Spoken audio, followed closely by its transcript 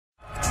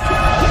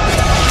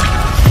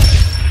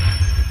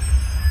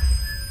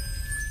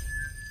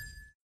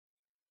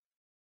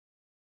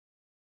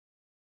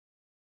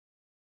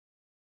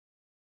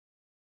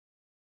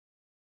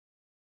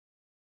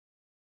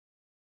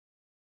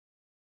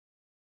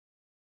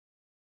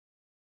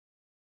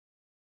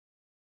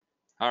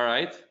All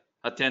right,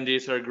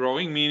 attendees are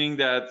growing, meaning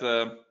that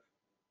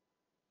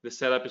the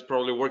setup is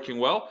probably working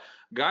well.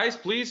 Guys,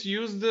 please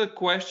use the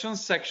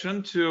questions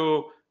section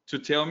to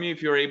tell me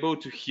if you're able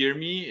to hear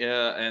me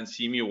and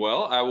see me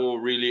well. I will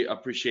really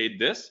appreciate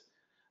this.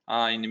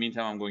 In the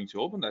meantime, I'm going to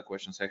open that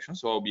question section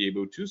so I'll be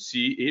able to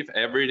see if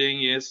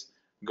everything is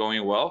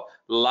going well.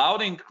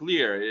 Loud and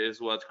clear is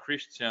what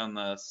Christian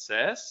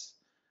says.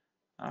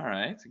 All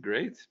right,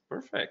 great,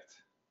 perfect.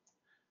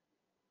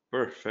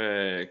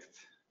 Perfect,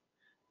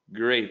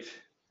 great.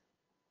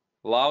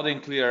 Loud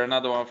and clear,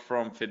 another one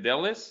from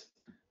Fidelis,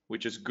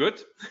 which is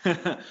good,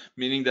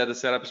 meaning that the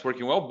setup is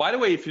working well. By the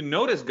way, if you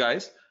notice,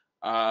 guys,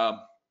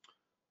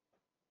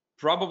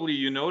 probably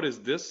you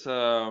noticed this,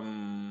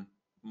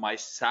 my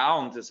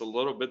sound is a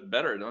little bit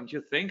better, don't you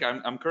think?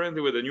 I'm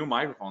currently with a new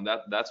microphone.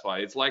 That's why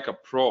it's like a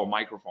pro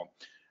microphone.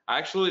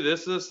 Actually,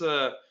 this is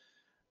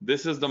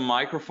the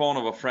microphone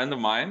of a friend of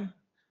mine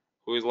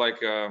who is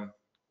like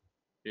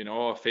you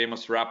know, a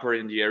famous rapper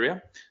in the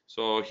area.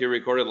 So he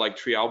recorded like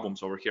 3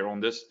 albums over here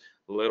on this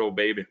little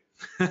baby.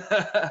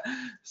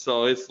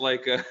 So it's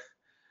like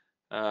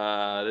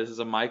this is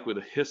a mic with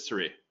a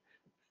history,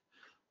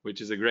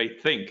 which is a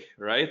great thing,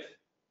 right?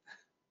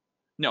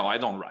 No, I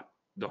don't rap.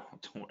 Don't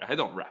worry. I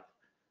don't rap.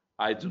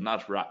 I do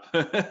not rap.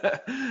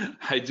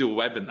 I do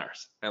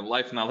webinars and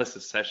live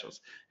analysis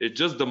sessions. It's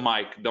just the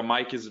mic. The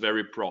mic is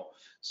very pro.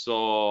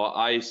 So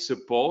I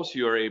suppose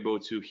you are able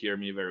to hear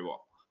me very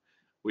well,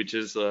 which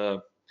is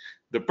the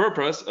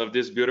purpose of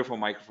this beautiful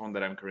microphone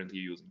that I'm currently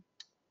using.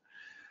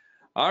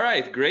 All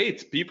right,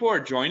 great. People are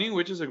joining,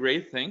 which is a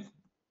great thing.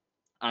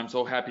 I'm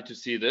so happy to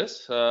see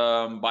this.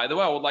 By the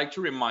way, I would like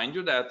to remind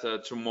you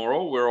that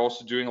tomorrow we're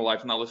also doing a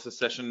live analysis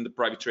session in the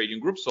private trading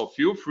group, so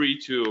feel free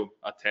to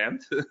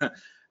attend.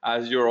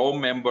 As you're all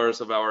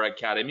members of our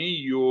academy,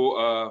 you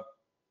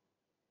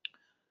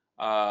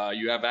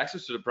have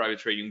access to the private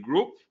trading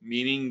group,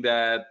 meaning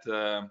that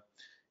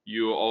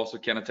you also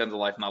can attend the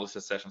live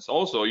analysis sessions.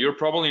 Also, you're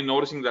probably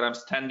noticing that I'm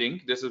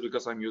standing. This is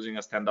because I'm using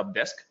a stand-up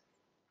desk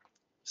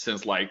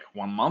since like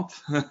 1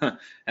 month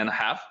and a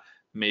half.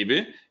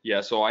 Maybe, yeah.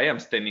 So I am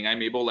standing.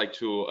 I'm able like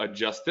to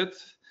adjust it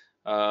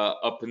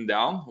up and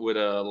down with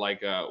a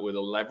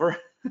lever.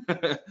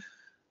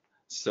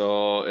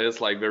 So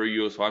it's like very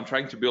useful. I'm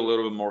trying to be a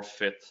little bit more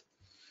fit,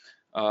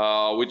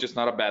 which is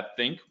not a bad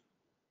thing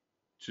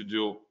to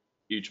do,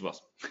 each of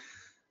us.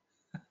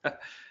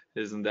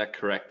 Isn't that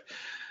correct?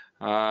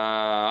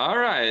 All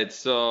right.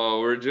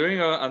 So we're doing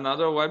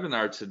another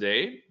webinar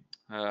today.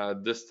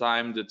 This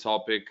time the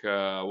topic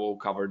will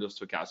cover the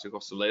stochastic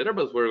oscillator,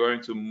 but we're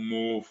going to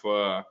move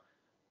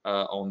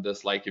on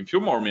this like in a few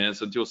more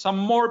minutes until some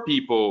more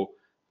people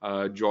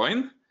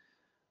join.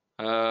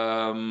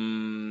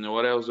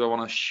 What else do I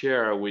want to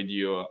share with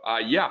you?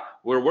 Yeah,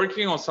 we're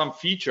working on some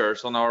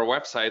features on our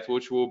website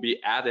which will be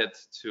added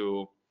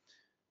to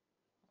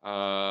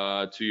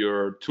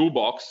your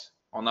toolbox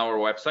on our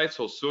website.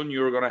 So soon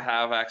you're going to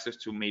have access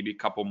to maybe a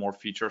couple more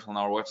features on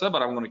our website,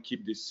 but I'm going to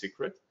keep this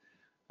secret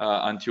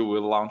until we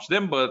launch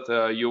them. But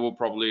you will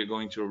probably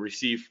going to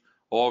receive,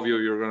 all of you,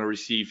 you're going to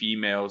receive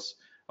emails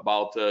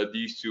about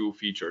these 2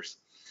 features,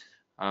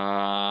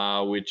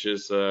 which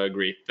is a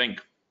great thing.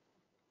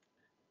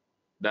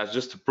 That's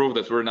just to prove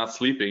that we're not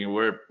sleeping.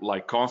 We're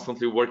like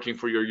constantly working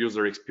for your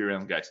user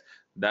experience, guys.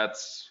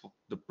 That's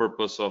the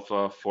purpose of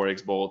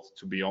Forex Bolt,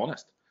 to be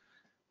honest.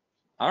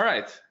 All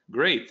right,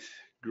 great.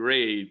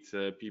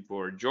 People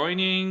are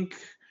joining.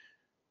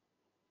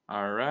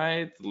 All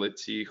right,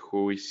 let's see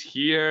who is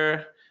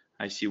here.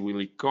 I see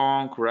Willie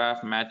Kong,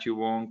 Raf, Matthew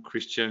Wong,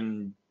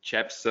 Christian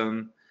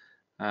Jepson,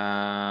 who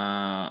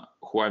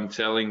I'm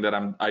telling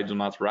that I do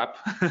not rap.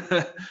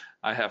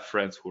 I have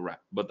friends who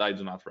rap, but I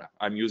do not rap.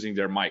 I'm using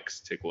their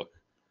mics. Take a look.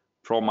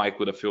 Pro mic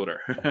with a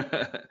filter.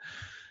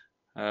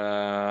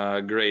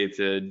 Great.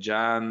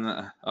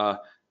 Jan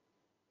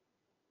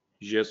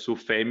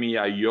Jesufemi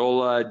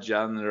Ayola,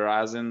 Jan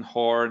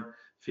Razenhorn,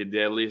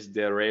 Fidelis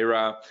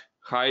Derera.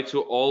 Hi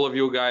to all of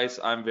you guys.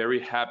 I'm very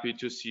happy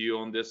to see you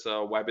on this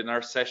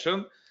webinar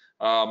session.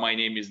 My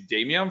name is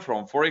Damian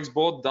from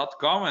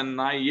forexboat.com,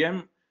 and I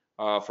am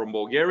from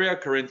Bulgaria,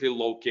 currently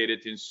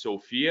located in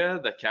Sofia,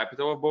 the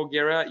capital of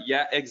Bulgaria.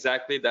 Yeah,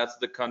 exactly. That's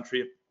the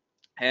country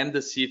and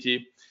the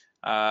city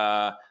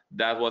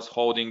that was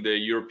holding the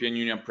European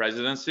Union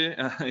presidency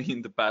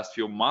in the past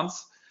few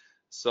months.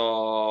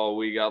 So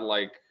we got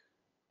like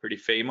pretty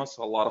famous.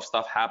 A lot of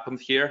stuff happened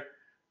here.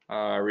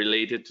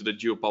 Related to the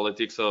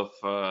geopolitics of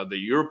the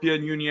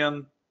European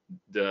Union,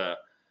 the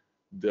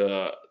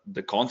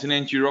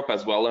continent Europe,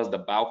 as well as the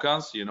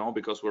Balkans, you know,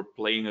 because we're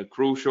playing a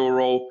crucial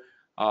role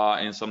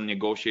in some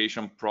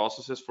negotiation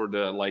processes for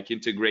the like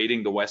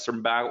integrating the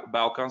Western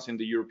Balkans in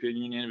the European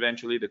Union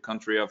eventually, the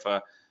country of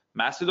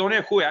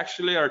Macedonia, who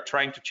actually are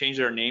trying to change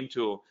their name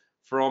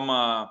from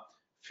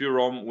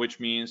FYROM,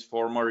 which means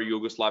former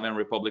Yugoslavian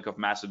Republic of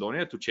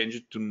Macedonia, to change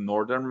it to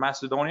Northern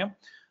Macedonia,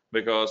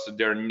 because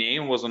their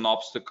name was an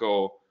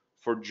obstacle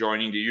for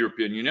joining the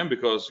European Union,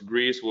 because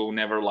Greece will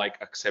never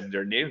like accept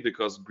their name,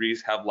 because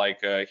Greece have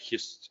like a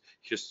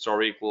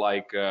historic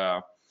like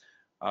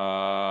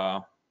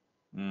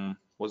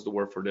what's the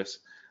word for this?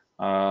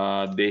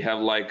 They have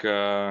like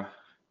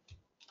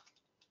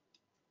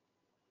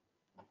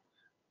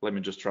let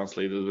me just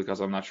translate this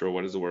because I'm not sure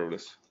what is the word of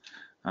this.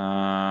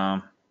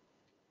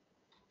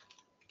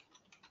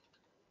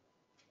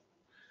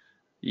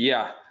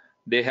 Yeah,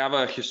 they have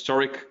a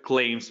historic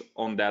claims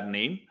on that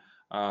name,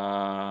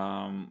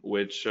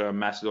 which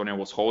Macedonia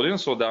was holding.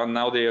 So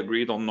now they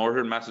agreed on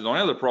Northern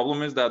Macedonia. The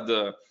problem is that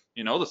the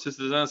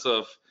citizens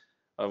of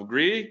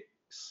Greece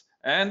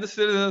and the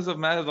citizens of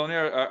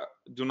Macedonia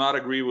do not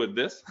agree with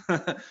this.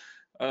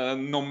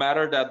 No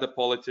matter that the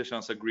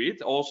politicians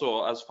agreed.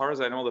 Also, as far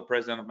as I know, the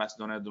president of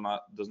Macedonia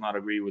does not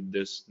agree with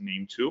this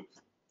name too.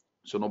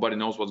 So nobody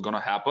knows what's going to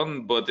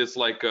happen. But it's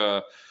like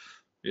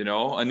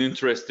an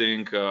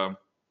interesting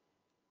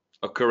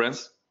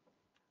occurrence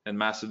in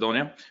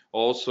Macedonia.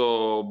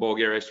 Also,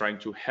 Bulgaria is trying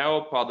to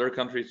help other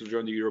countries to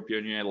join the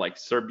European Union, like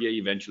Serbia,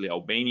 eventually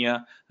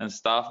Albania and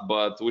stuff.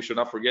 But we should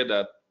not forget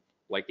that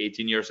like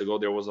 18 years ago,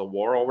 there was a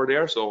war over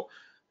there. So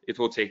it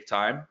will take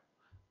time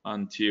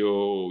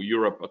until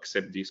Europe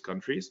accept these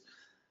countries.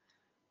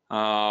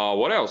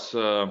 What else?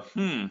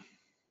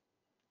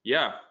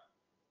 Yeah,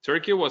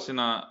 Turkey was in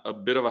a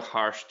bit of a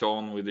harsh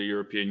tone with the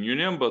European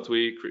Union, but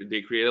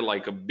they created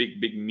like a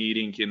big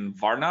meeting in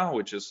Varna,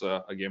 which is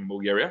again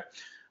Bulgaria.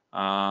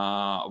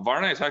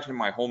 Varna is actually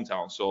my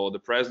hometown, so the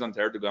president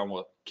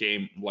Erdogan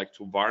came like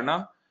to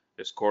Varna,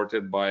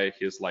 escorted by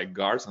his like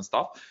guards and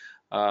stuff,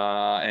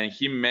 and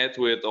he met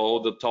with all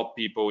the top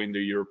people in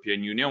the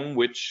European Union,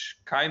 which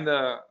kind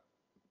of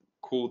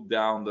cooled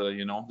down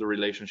the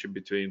relationship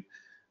between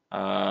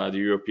the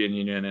European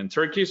Union and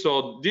Turkey.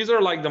 So these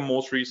are like the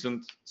most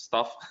recent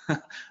stuff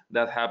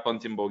that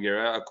happened in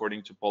Bulgaria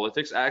according to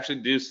politics.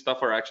 Actually, these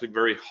stuff are actually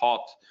very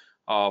hot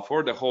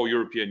for the whole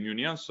European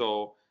Union.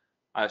 So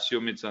I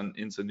assume it's an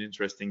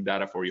interesting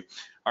data for you.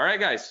 All right,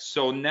 guys.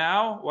 So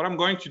now what I'm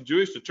going to do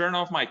is to turn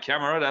off my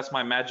camera. That's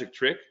my magic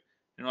trick.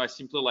 I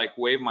simply like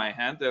wave my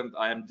hand and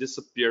I am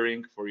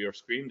disappearing for your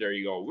screen. There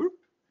you go. Whoop.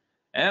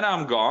 And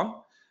I'm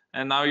gone.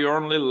 And now you're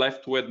only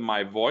left with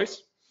my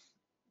voice.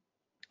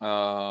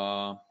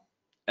 And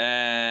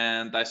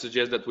I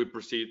suggest that we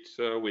proceed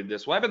with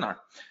this webinar.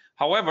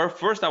 However,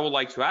 first I would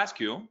like to ask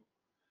you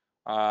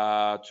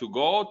to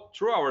go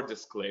through our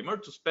disclaimer,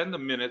 to spend a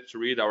minute to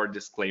read our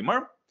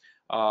disclaimer,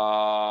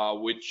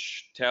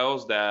 which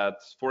tells that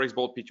Forex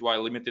Bolt Pty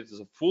Limited is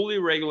a fully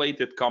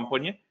regulated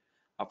company,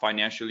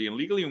 financially and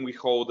legally, and we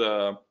hold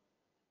a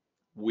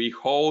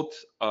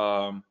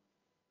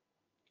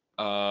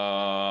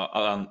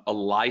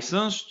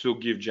license to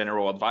give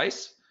general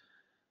advice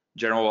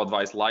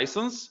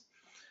license.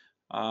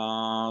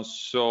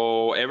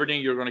 So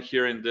everything you're going to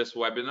hear in this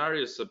webinar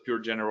is a pure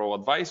general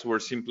advice. We're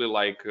simply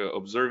like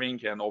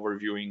observing and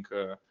overviewing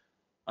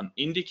an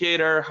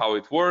indicator, how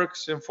it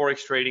works in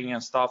Forex trading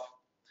and stuff.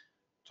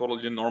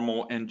 Totally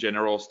normal and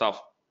general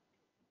stuff.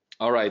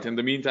 All right, in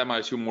the meantime, I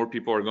assume more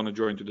people are going to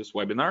join to this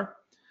webinar.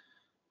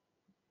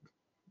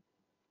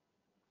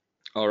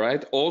 All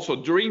right, also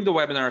during the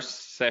webinar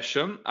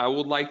session, I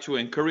would like to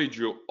encourage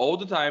you all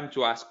the time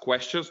to ask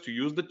questions, to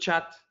use the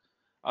chat,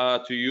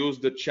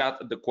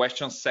 the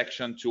questions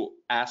section to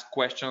ask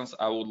questions.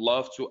 I would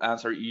love to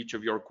answer each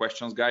of your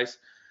questions, guys.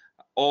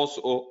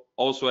 Also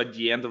at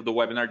the end of the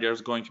webinar,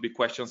 there's going to be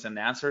questions and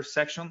answers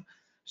section.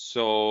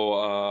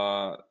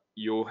 So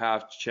you'll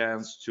have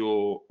chance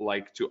to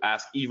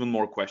ask even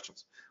more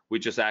questions,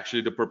 which is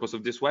actually the purpose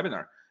of this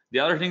webinar. The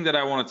other thing that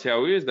I want to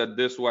tell you is that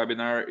this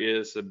webinar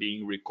is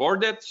being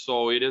recorded,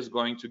 so it is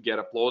going to get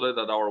uploaded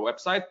at our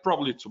website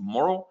probably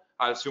tomorrow,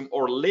 I assume,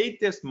 or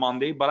latest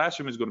Monday, but I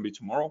assume it's going to be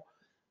tomorrow.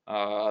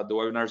 The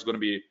webinar is going to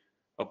be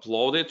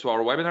uploaded to our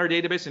webinar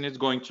database, and it's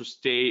going to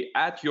stay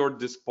at your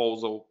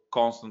disposal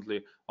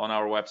constantly on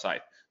our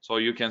website. So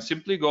you can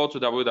simply go to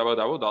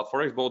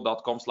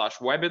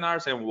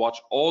www.forexbolt.com/webinars and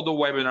watch all the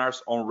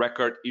webinars on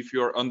record if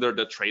you're under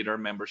the trader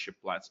membership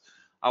plans.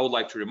 I would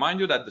like to remind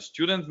you that the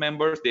student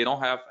members, they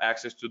don't have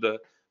access to the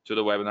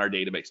webinar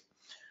database.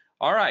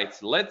 All right,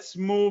 let's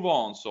move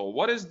on. So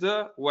what is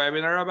the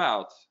webinar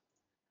about?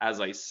 As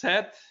I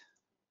said,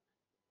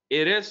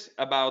 it is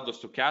about the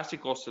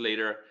stochastic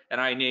oscillator,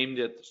 and I named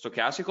it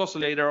stochastic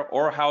oscillator,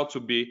 or how to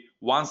be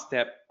one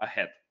step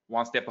ahead.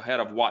 One step ahead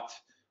of what?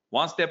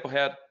 One step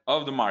ahead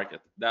of the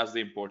market. That's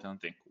the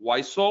important thing. Why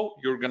so?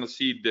 You're going to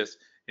see this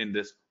in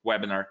this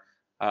webinar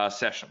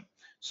session.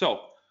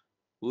 So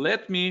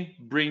let me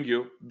bring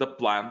you the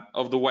plan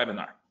of the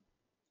webinar.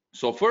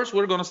 So first,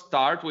 we're going to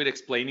start with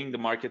explaining the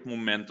market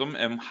momentum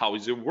and how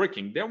is it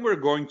working. Then we're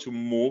going to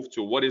move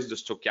to what is the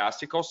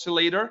stochastic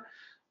oscillator,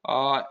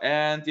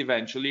 and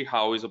eventually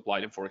how is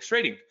applied in Forex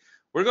trading.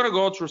 We're going to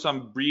go through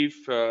some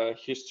brief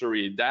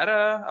history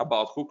data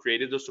about who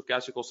created the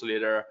stochastic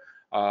oscillator,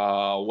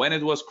 when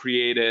it was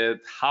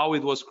created, how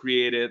it was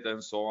created,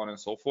 and so on and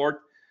so forth.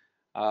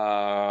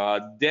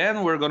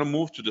 Then we're going to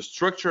move to the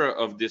structure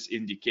of this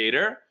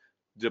indicator,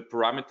 the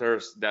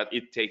parameters that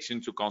it takes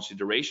into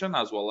consideration,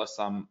 as well as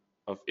some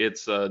of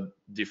its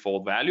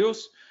default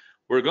values.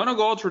 We're going to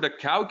go through the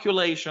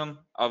calculation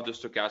of the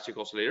stochastic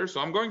oscillator. So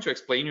I'm going to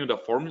explain you the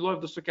formula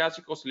of the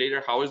stochastic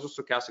oscillator, how is the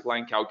stochastic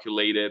line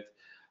calculated.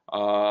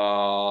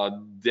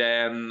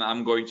 Then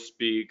I'm going to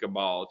speak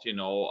about, you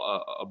know,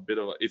 a bit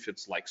of if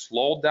it's like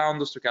slowed down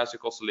the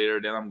stochastic oscillator.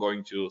 Then I'm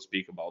going to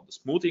speak about the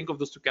smoothing of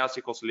the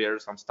stochastic oscillator,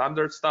 some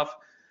standard stuff.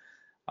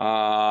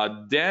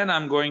 Then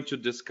I'm going to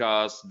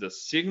discuss the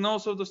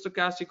signals of the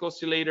stochastic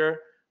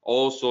oscillator.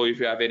 Also, if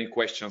you have any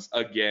questions,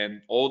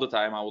 again, all the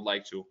time, I would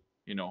like to,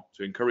 you know,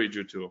 to encourage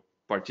you to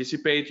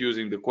participate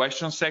using the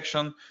question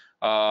section.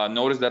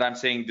 Notice that I'm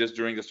saying this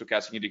during the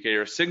stochastic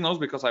indicator signals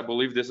because I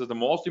believe this is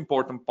the most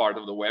important part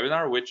of the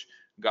webinar, which,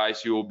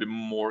 guys, you will be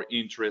more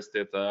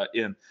interested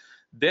in.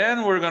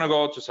 Then we're going to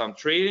go to some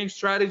trading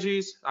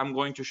strategies. I'm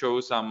going to show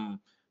you some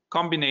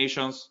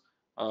combinations,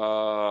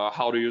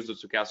 how to use the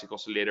stochastic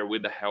oscillator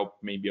with the help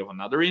maybe of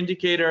another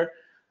indicator.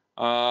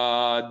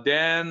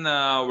 Then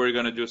we're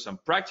going to do some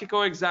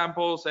practical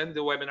examples, and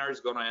the webinar is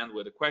going to end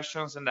with a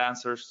questions and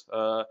answers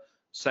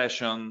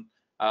session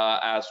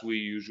as we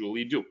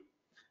usually do.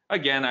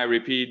 Again, I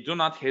repeat, do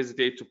not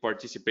hesitate to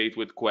participate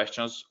with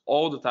questions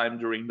all the time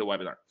during the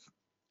webinar.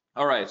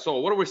 All right, so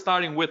what are we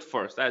starting with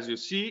first? As you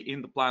see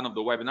in the plan of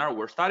the webinar,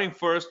 we're starting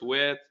first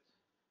with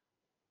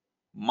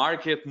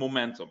market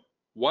momentum.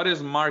 What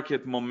is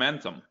market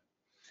momentum?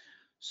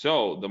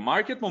 So the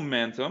market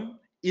momentum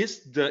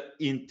is the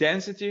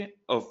intensity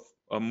of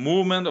a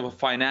movement of a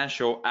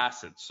financial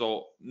asset.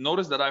 So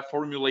notice that I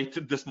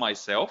formulated this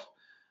myself,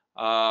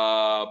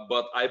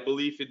 but I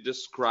believe it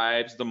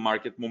describes the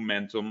market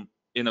momentum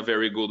in a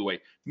very good way,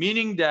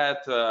 meaning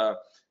that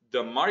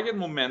the market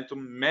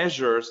momentum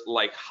measures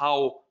like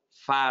how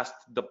fast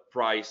the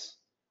price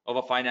of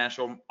a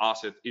financial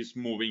asset is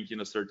moving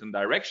in a certain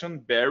direction,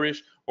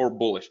 bearish or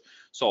bullish.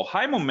 So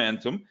high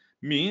momentum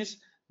means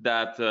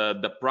that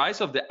the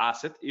price of the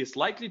asset is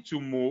likely to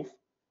move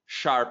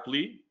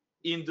sharply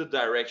in the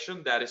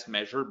direction that is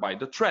measured by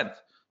the trend.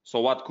 So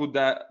what could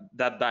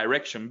that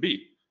direction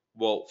be?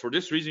 Well, for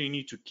this reason, you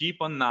need to keep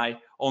an eye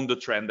on the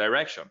trend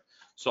direction.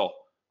 So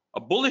a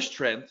bullish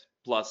trend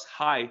plus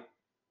high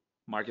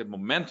market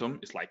momentum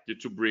is likely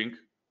to bring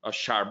a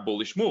sharp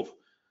bullish move.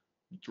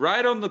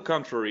 Right on the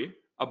contrary,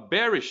 a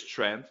bearish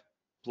trend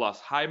plus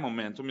high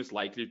momentum is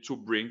likely to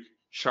bring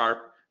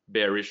sharp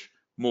bearish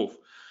move.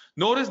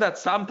 Notice that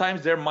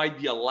sometimes there might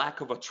be a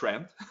lack of a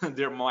trend.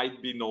 There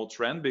might be no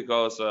trend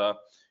because,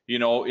 you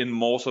know, in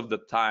most of the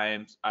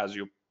times, as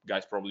you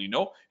guys probably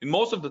know, in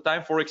most of the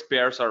time, Forex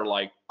pairs are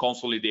like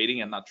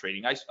consolidating and not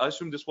trading. I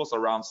assume this was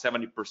around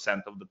 70%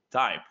 of the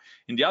time.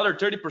 In the other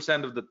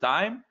 30% of the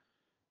time,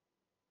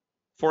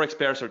 Forex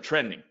pairs are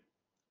trending.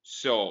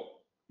 So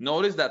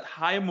notice that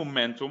high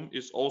momentum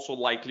is also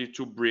likely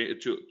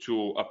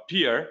to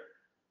appear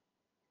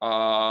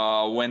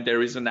when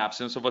there is an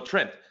absence of a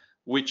trend,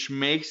 which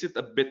makes it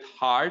a bit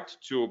hard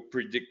to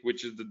predict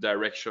which is the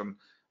direction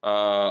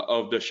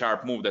of the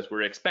sharp move that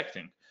we're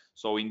expecting.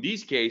 So in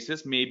these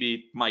cases, maybe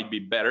it might be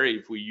better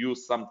if we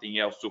use something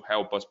else to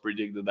help us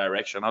predict the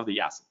direction of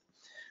the asset.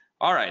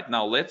 All right,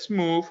 now let's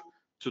move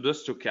to the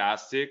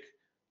stochastic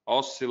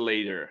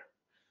oscillator.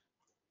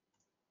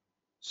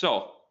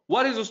 So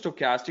what is a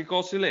stochastic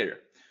oscillator?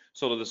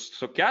 So the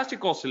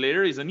stochastic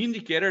oscillator is an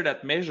indicator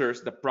that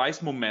measures the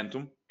price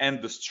momentum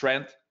and the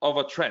strength of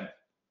a trend.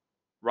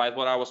 Right,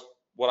 what I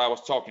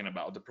was talking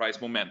about, the price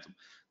momentum,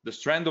 the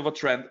strength of a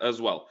trend as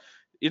well.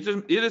 It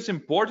is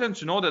important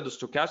to know that the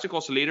stochastic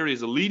oscillator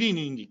is a leading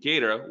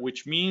indicator,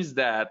 which means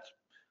that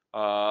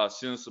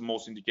since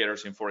most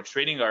indicators in Forex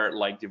trading are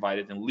like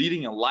divided in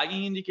leading and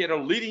lagging indicator,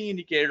 leading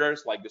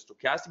indicators like the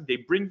stochastic, they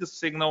bring the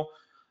signal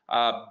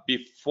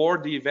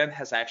before the event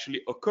has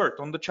actually occurred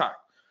on the chart.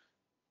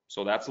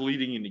 So that's a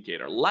leading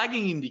indicator.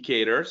 Lagging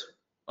indicators,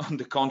 on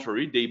the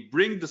contrary, they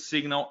bring the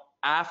signal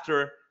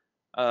after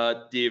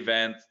the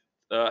event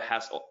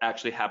has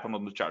actually happened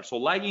on the chart. So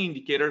lagging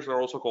indicators are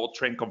also called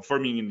trend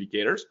confirming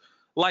indicators.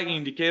 Lagging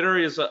indicator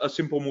is a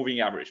simple moving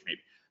average, maybe.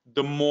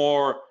 The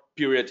more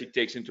period it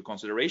takes into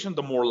consideration,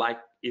 the more lag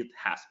it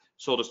has.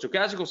 So the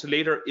stochastic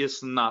oscillator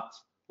is not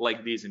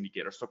like these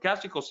indicators.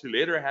 Stochastic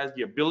oscillator has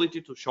the ability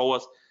to show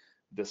us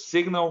the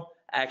signal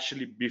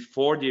actually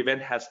before the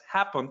event has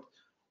happened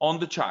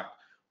on the chart.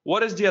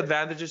 What is the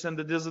advantages and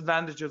the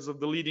disadvantages of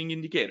the leading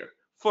indicator?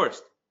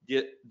 First,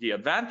 the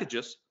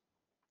advantages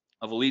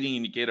of a leading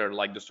indicator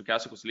like the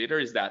stochastic oscillator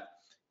is that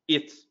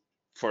it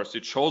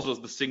shows us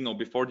the signal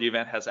before the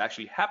event has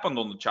actually happened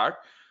on the chart,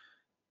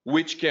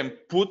 which can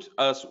put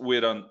us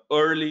with an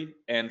early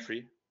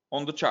entry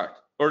on the chart.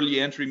 Early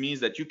entry means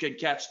that you can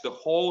catch the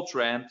whole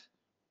trend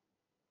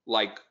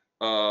like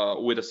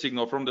with a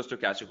signal from the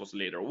stochastic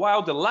oscillator,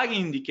 while the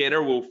lagging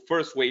indicator will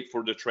first wait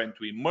for the trend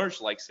to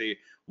emerge, like say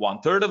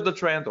 1/3 of the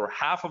trend or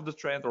half of the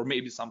trend, or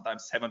maybe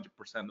sometimes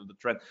 70% of the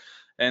trend,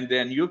 and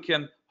then you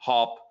can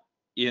hop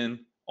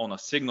in on a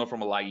signal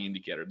from a lagging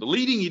indicator. The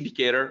leading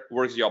indicator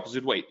works the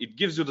opposite way. It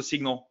gives you the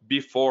signal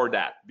before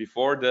that,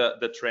 before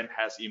the trend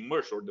has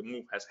emerged or the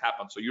move has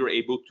happened. So you're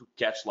able to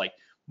catch like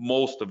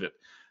most of it.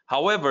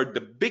 However, the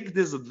big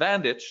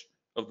disadvantage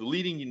of the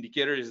leading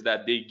indicator is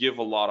that they give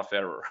a lot of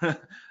error.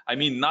 I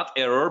mean, not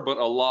error, but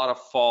a lot of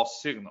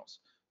false signals.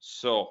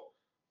 So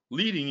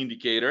leading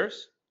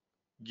indicators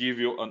give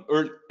you an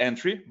early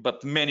entry,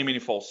 but many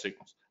false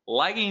signals.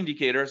 Lagging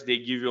indicators, they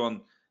give you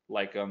an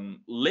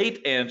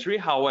late entry.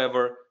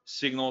 However,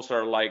 signals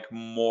are like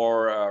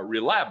more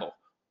reliable,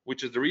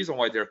 which is the reason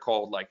why they're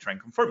called like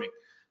trend confirming.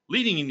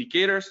 Leading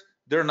indicators,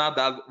 they're not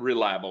that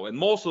reliable, and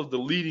most of the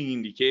leading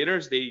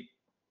indicators, they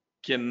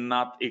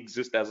cannot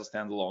exist as a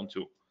standalone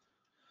tool.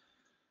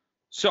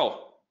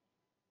 So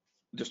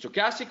the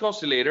stochastic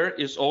oscillator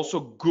is also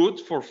good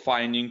for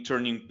finding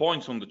turning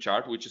points on the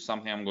chart, which is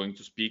something I'm going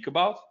to speak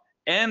about.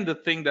 And the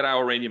thing that I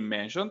already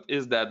mentioned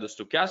is that the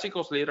stochastic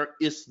oscillator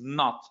is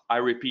not, I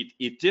repeat,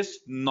 it is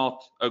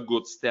not a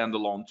good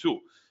standalone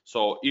tool.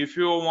 So if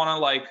you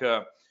want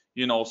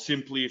to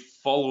simply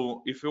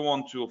follow, if you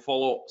want to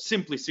follow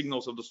simply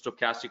signals of the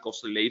stochastic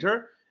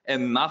oscillator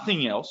and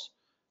nothing else,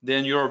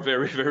 then you're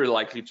very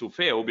likely to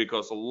fail,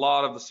 because a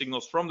lot of the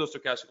signals from the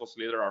stochastic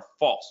oscillator are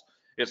false.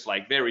 It's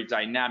like very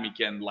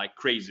dynamic and like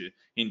crazy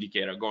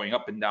indicator going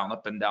up and down,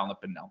 up and down,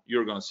 up and down.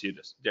 You're going to see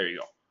this. There you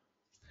go.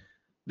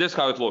 This is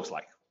how it looks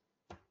like.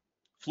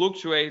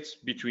 Fluctuates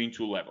between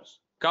two levels.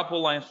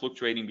 Couple lines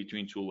fluctuating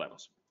between two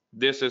levels.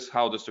 This is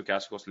how the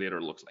stochastic oscillator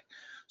looks like.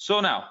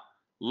 So now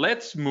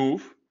let's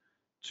move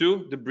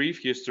to the brief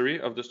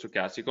history of the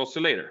stochastic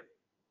oscillator.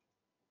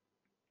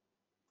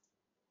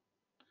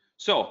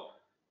 So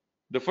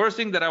the first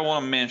thing that I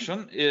want to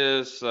mention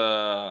is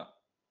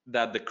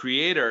that the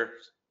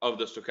creators of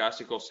the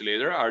stochastic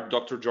oscillator are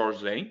Dr.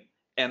 George Lane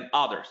and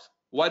others.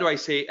 Why do I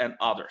say and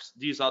others?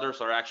 These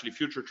others are actually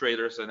future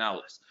traders and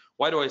analysts.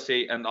 Why do I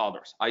say and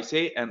others? I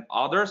say and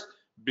others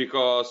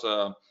because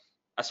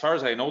as far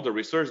as I know, the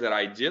research that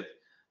I did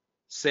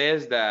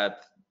says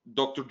that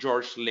Dr.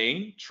 George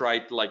Lane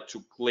tried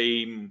to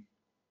claim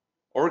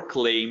or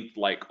claimed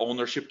like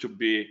ownership to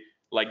be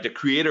like the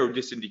creator of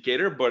this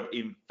indicator, but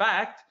in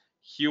fact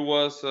he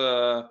was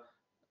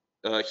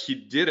he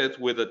did it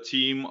with a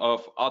team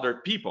of other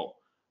people.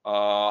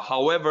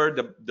 However,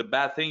 the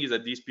bad thing is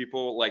that these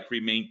people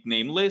remained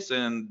nameless,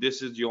 and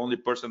this is the only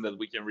person that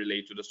we can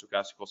relate to the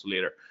stochastic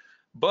oscillator.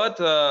 But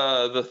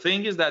the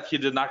thing is that he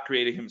did not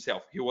create it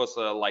himself. He was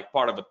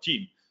part of a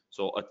team.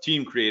 So a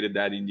team created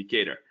that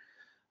indicator.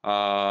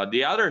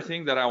 The other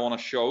thing that I want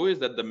to show is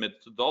that the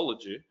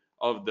methodology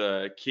of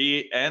the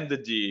K and the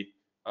D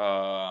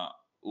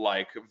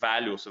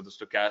values of the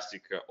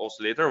stochastic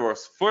oscillator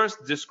was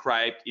first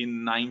described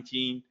in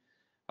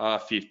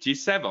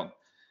 1957.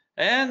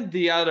 And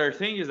the other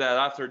thing is that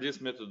after this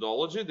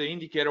methodology, the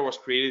indicator was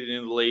created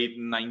in the late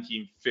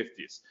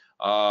 1950s.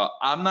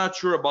 I'm not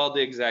sure about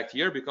the exact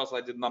year because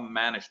I did not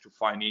manage to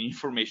find any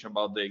information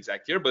about the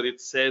exact year, but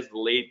it says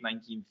late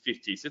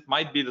 1950s. It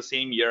might be the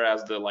same year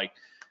as the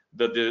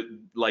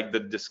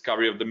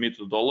discovery of the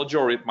methodology,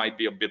 or it might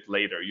be a bit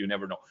later. You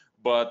never know.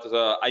 But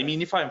I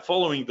mean, if I'm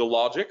following the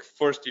logic,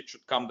 first it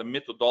should come the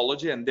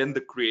methodology and then the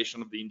creation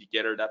of the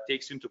indicator that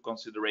takes into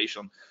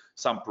consideration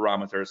some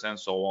parameters and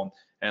so on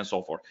and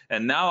so forth.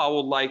 And now I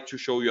would like to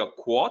show you a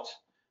quote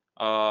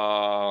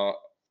of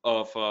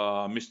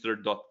Mr.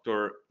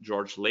 Dr.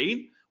 George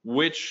Lane,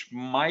 which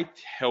might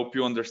help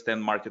you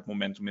understand market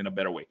momentum in a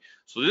better way.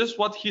 So this is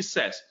what he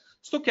says.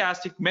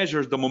 Stochastic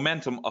measures the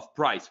momentum of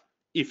price.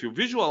 If you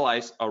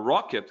visualize a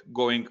rocket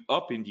going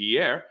up in the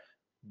air,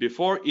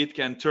 before it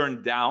can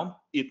turn down,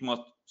 it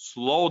must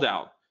slow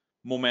down.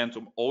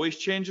 Momentum always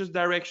changes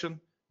direction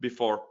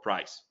before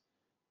price.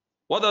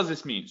 What does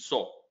this mean?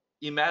 So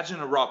imagine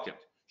a rocket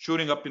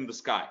shooting up in the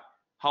sky.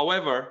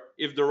 However,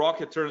 if the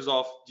rocket turns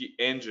off the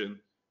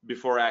engine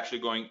before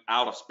actually going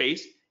out of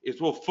space, it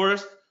will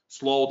first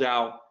slow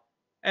down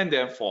and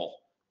then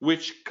fall,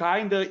 which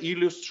kind of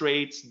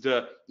illustrates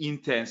the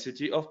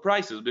intensity of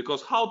prices.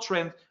 Because how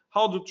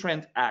do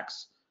trends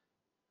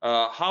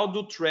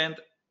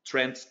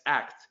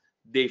act?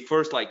 They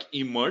first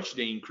emerge,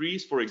 they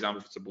increase. For example,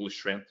 if it's a bullish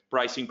trend,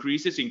 price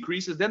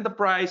increases, then the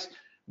price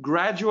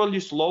gradually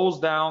slows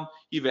down,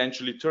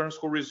 eventually turns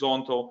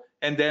horizontal,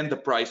 and then the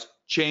price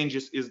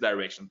changes its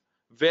direction.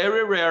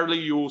 Very rarely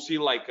you will see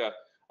a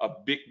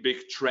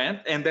big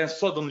trend and then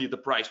suddenly the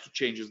price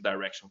changes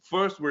direction.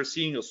 First, we're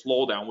seeing a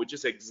slowdown, which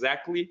is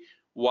exactly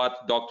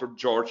what Dr.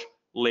 George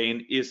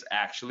Lane is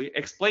actually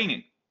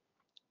explaining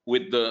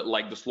with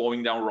the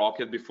slowing down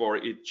rocket before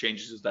it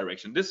changes its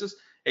direction. This is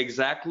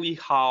exactly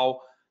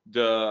how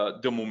the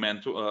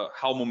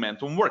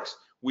momentum works.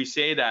 We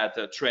say that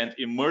a trend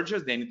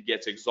emerges, then it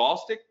gets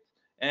exhausted,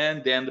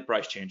 and then the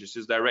price changes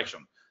its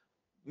direction.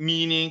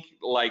 Meaning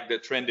the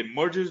trend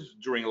emerges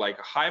during a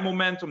high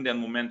momentum, then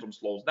momentum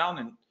slows down,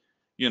 and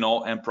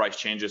and price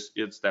changes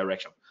its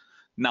direction.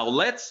 Now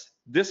let's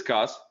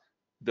discuss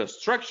the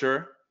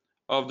structure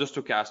of the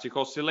stochastic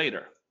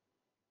oscillator.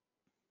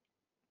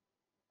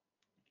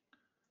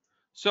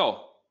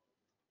 So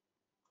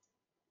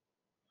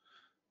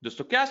the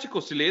stochastic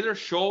oscillator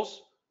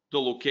shows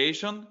the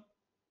location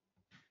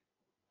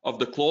of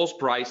the close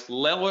price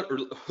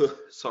relative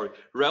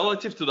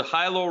to the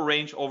high-low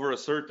range over a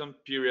certain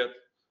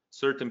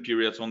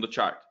periods on the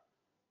chart.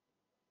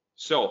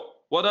 So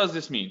what does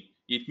this mean?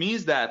 It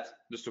means that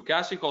the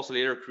stochastic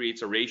oscillator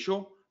creates a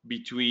ratio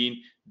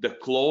between the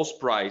close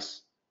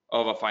price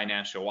of a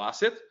financial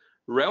asset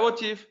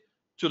relative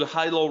to the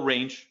high-low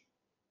range,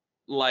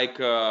 like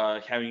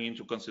having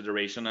into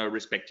consideration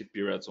respective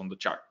periods on the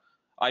chart.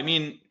 I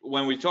mean,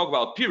 when we talk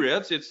about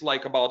periods, it's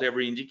like about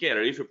every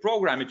indicator. If you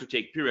program it to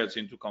take periods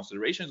into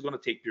consideration, it's going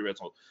to take periods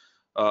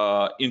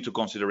into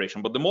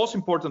consideration. But the most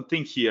important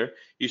thing here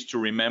is to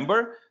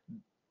remember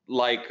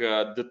like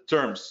the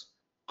terms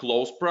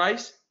close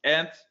price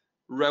and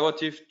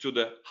relative to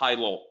the high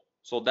low.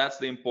 So that's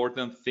the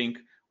important thing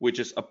which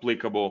is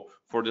applicable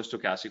for the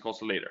stochastic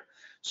oscillator.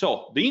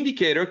 So the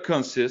indicator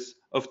consists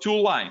of two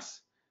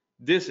lines.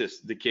 This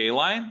is the K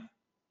line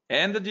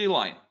and the D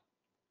line.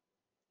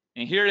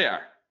 And here they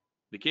are,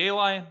 the K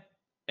line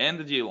and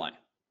the D line.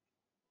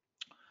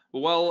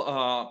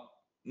 Well,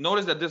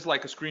 notice that this is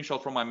like a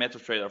screenshot from my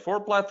MetaTrader 4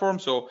 platform.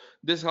 So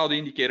this is how the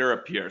indicator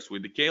appears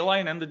with the K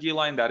line and the D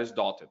line that is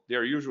dotted.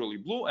 They're usually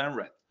blue and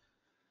red.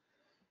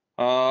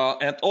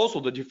 And also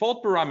the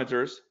default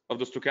parameters of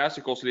the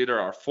stochastic oscillator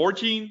are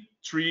 14,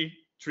 3,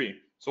 3.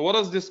 So what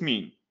does this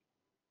mean?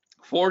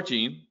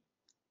 14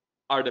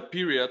 are the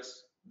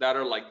periods that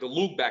are like the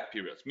look back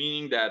periods,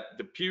 meaning that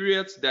the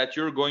periods that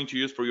you're going to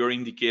use for your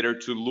indicator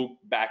to look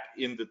back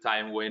in the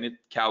time when it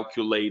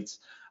calculates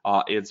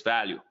its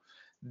value.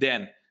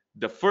 Then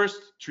the first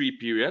 3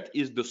 period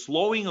is the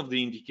slowing of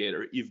the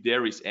indicator, if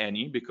there is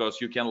any, because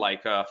you can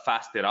like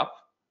fast it up,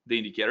 the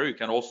indicator. You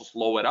can also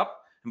slow it up.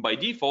 And by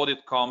default,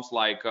 it comes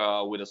like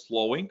with a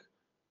slowing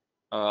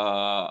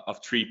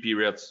of 3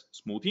 periods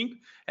smoothing.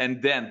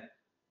 And then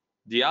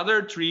the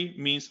other 3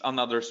 means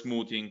another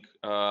smoothing,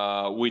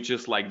 which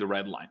is like the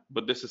red line.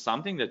 But this is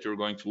something that you're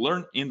going to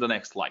learn in the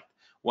next slide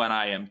when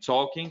I am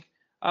talking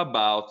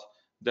about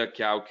the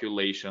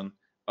calculation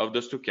of the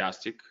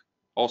stochastic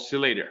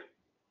oscillator.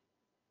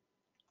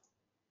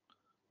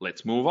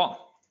 Let's move on.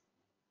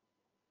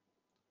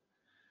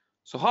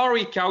 So how are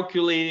we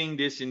calculating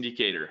this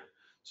indicator?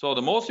 So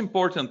the most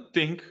important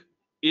thing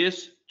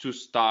is to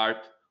start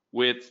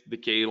with the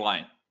K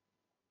line,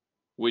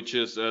 which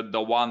is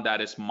the one that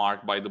is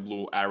marked by the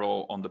blue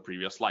arrow on the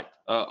previous slide.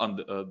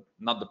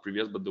 Not the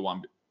previous, but the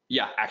one.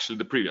 Yeah, actually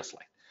the previous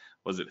slide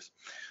was this.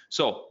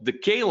 So the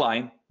K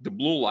line, the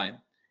blue line,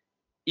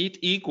 it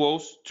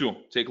equals to,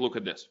 take a look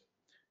at this,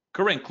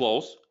 current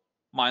close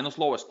minus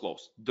lowest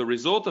close. The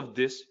result of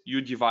this,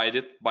 you divide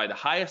it by the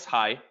highest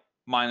high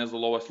minus the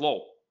lowest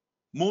low.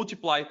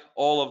 Multiply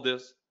all of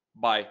this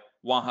by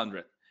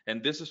 100.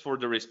 And this is for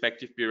the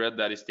respective period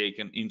that is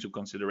taken into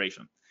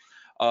consideration.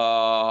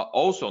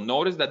 Also,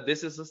 notice that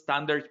this is a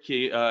standard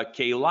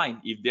K line.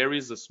 If there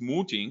is a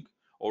smoothing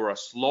or a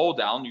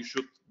slowdown, you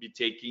should be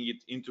taking it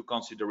into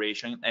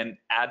consideration and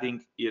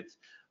adding it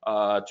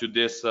to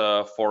this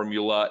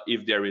formula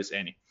if there is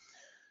any.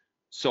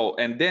 So,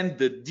 and then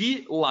the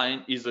D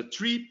line is a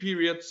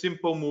 3-period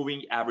simple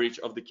moving average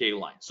of the K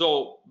line.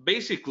 So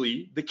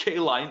basically, the K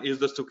line is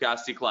the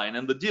stochastic line,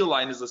 and the D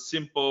line is a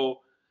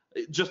simple,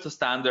 just a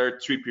standard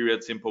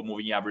 3-period simple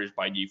moving average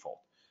by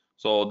default.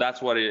 So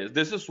that's what it is.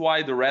 This is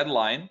why the red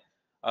line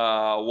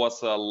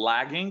was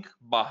lagging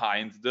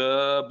behind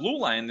the blue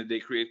line. They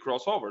create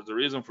crossovers. The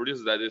reason for this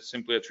is that it's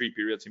simply a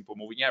 3-period simple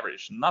moving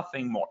average,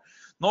 nothing more.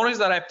 Notice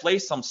that I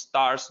placed some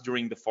stars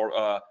during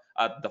the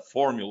at the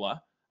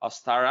formula. A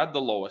star at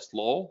the lowest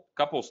low,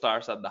 couple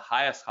stars at the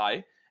highest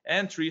high,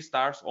 and 3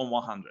 stars on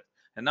 100.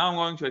 And now I'm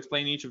going to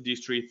explain each of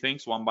these 3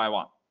 things one by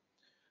one.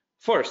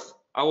 First,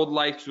 I would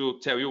like to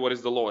tell you what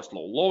is the lowest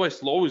low.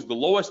 Lowest low is the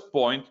lowest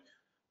point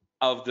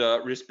of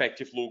the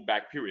respective look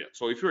back period.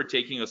 So if you're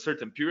taking a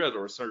certain period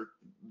or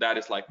that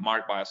is like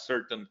marked by a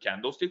certain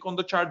candlestick on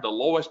the chart, the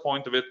lowest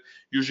point of it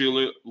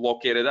usually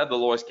located at the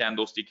lowest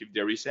candlestick if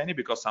there is any,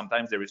 because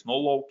sometimes there is no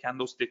low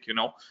candlestick, you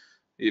know.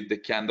 If the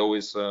candle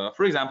is,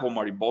 for example,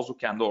 Maribozu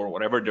candle or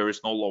whatever, there is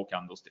no low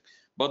candlestick.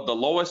 But the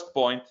lowest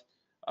point,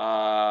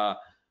 the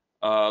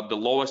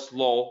lowest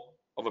low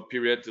of a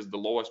period is the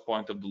lowest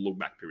point of the look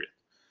back period.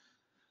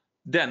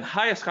 Then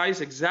highest high is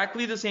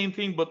exactly the same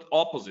thing, but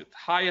opposite.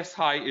 Highest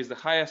high is the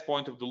highest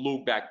point of the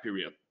look back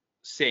period.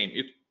 Same.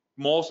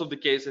 Most of the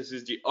cases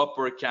is the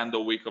upper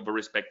candle wick of a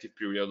respective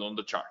period on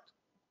the chart.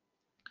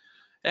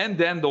 And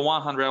then the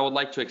 100, I would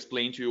like to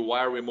explain to you why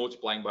are we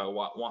multiplying by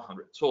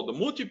 100. So the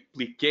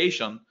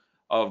multiplication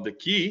of the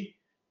K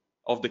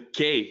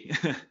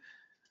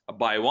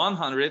by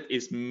 100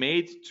 is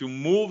made to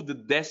move the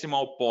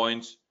decimal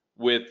points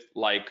with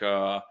like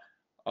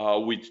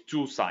with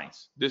 2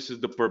 signs. This is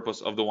the purpose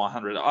of the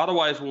 100.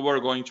 Otherwise, we were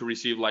going to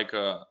receive like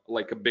a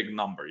big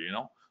number, you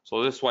know.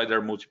 So that's why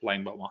they're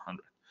multiplying by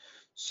 100.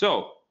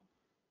 So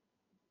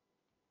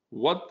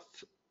what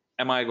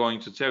am I going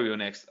to tell you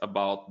next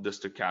about the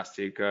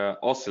stochastic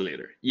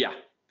oscillator? Yeah,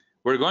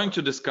 we're going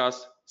to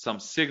discuss some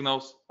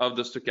signals of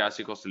the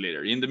stochastic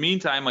oscillator. In the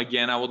meantime,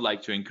 again, I would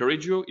like to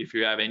encourage you, if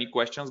you have any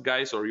questions,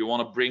 guys, or you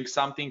want to bring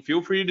something,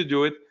 feel free to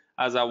do it,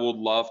 as I would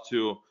love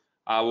to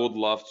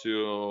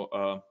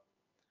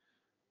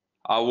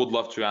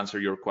answer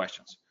your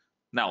questions.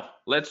 Now,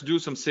 let's do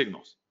some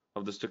signals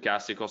of the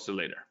stochastic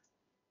oscillator.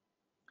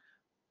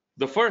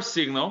 The first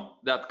signal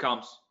that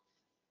comes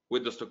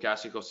with the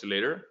stochastic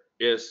oscillator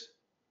is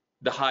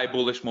the high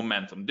bullish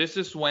momentum. This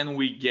is when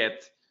we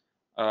get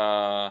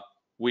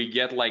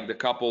like the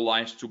couple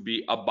lines to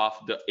be above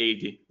the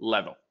 80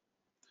 level.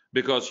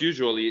 Because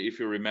usually, if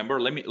you remember,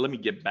 let me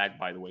get back,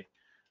 by the way,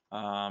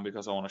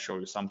 because I want to show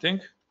you something.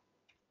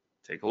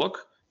 Take a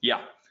look. Yeah,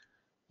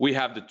 we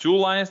have the two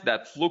lines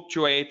that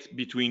fluctuate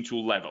between two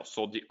levels.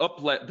 So the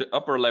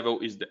upper level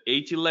is the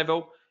 80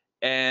 level,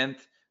 and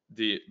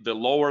the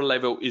lower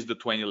level is the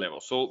 20 level.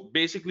 So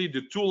basically,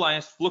 the two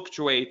lines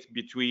fluctuate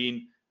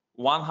between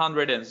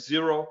 100 and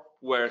 0,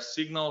 where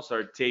signals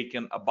are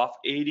taken above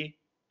 80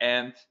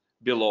 and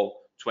below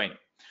 20.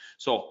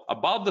 So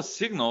about the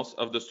signals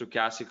of the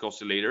stochastic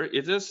oscillator,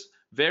 it is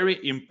very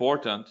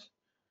important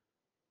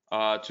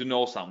to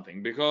know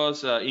something,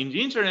 because in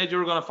the internet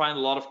you're going to find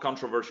a lot of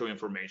controversial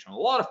information. A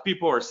lot of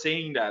people are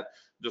saying that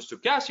the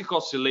stochastic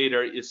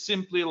oscillator is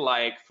simply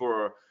like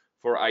for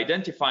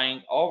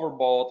identifying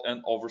overbought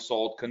and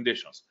oversold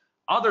conditions.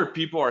 Other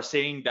people are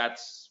saying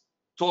that's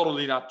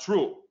totally not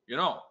true. You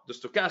know, the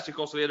stochastic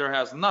oscillator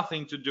has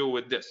nothing to do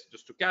with this. The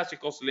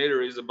stochastic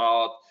oscillator is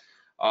about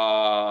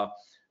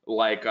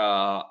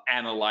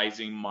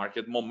analyzing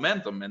market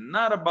momentum and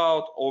not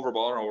about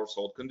overbought or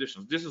oversold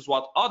conditions. This is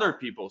what other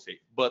people say,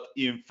 but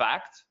in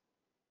fact,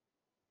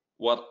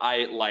 what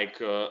I like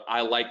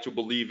to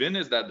believe in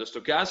is that the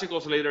stochastic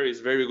oscillator is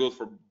very good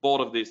for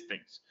both of these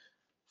things,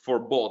 for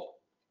both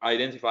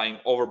identifying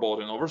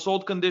overbought and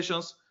oversold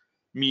conditions,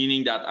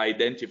 meaning that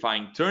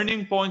identifying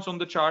turning points on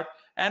the chart,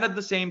 and at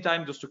the same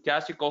time, the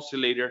stochastic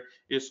oscillator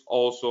is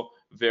also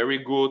very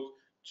good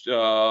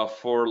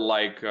for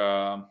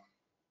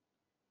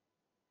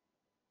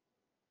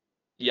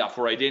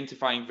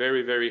identifying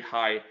very, very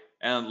high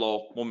and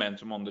low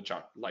momentum on the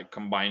chart, like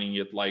combining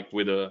it like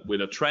with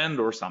a trend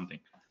or something.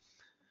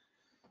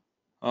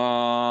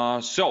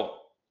 So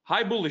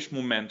high bullish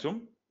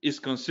momentum is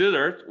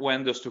considered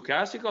when the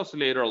stochastic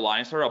oscillator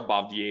lines are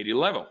above the 80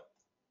 level.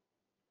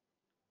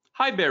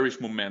 High bearish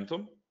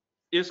momentum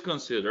is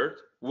considered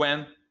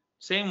when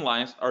same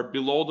lines are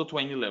below the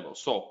 20 level.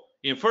 So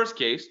in first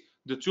case,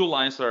 the two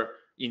lines are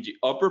in the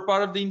upper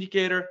part of the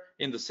indicator.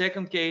 In the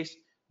second case,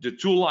 the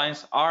two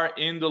lines are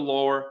in the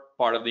lower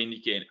part of the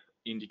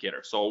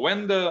indicator. So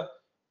when the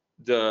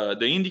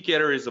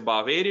indicator is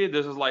above 80,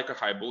 this is like a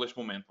high bullish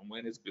momentum.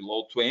 When it's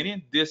below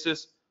 20, this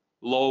is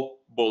low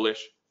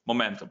bullish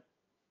momentum.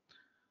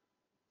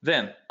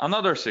 Then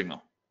another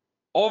signal,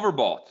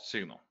 overbought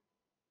signal.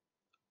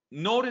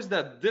 Notice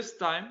that this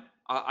time,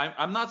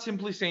 I'm not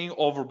simply saying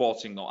overbought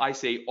signal. I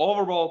say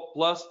overbought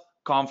plus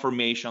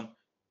confirmation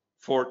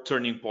for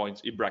turning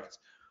points in brackets.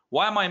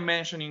 Why am I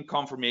mentioning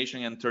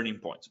confirmation and turning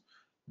points?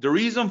 The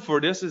reason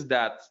for this is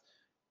that,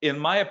 in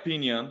my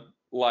opinion,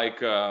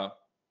 whenever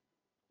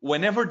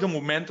the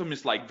momentum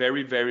is like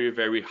very, very,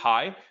 very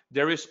high,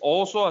 there is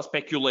also a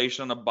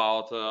speculation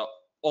about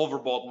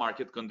overbought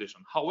market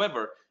condition.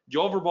 However, the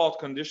overbought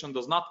condition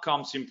does not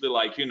come simply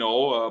like,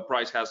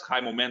 price has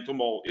high momentum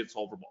or it's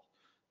overbought.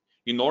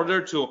 In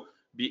order to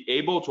be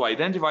able to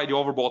identify the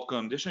overbought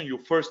condition, you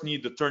first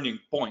need the turning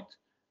point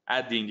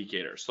at the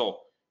indicator. So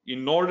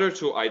in order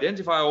to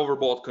identify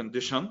overbought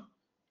condition,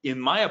 in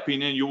my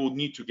opinion, you would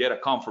need to get a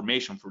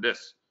confirmation for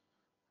this.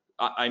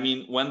 I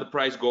mean, when the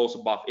price goes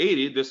above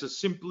 80, this is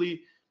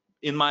simply,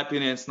 in my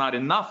opinion, it's not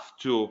enough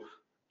to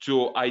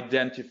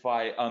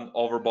identify an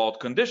overbought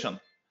condition.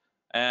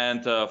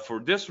 And for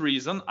this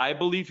reason, I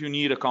believe you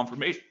need a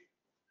confirmation.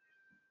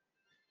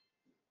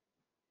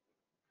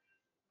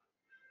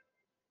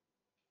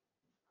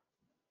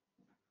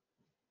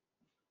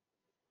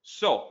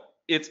 So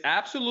it's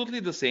absolutely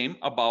the same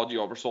about the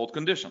oversold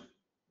condition.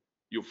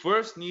 You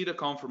first need a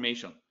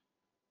confirmation,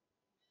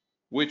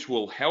 which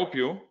will help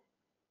you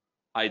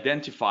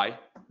identify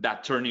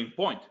that turning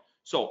point.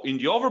 So in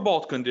the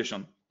overbought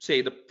condition,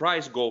 say the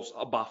price goes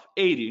above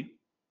 80,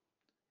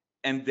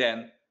 and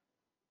then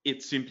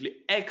it simply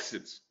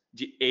exits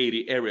the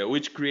 80 area,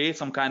 which creates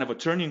some kind of a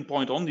turning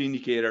point on the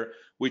indicator,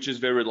 which is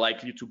very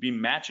likely to be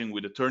matching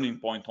with the turning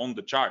point on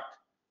the chart.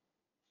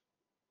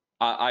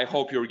 I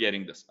hope you're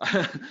getting this.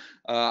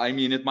 I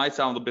mean, it might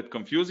sound a bit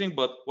confusing,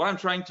 but what I'm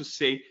trying to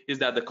say is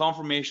that the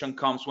confirmation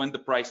comes when the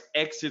price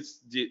exits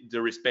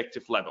the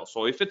respective level.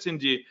 So if it's in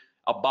the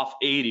above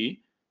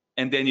 80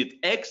 and then it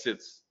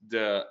exits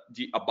the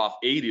above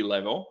 80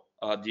 level,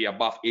 the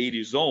above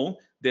 80 zone,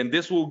 then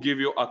this will give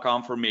you a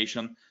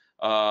confirmation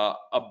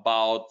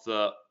about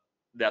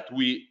that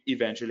we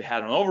eventually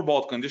had an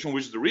overbought condition,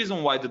 which is the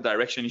reason why the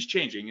direction is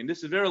changing. And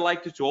this is very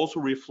likely to also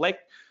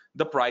reflect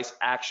the price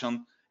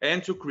action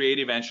and to create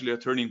eventually a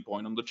turning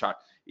point on the chart.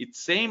 It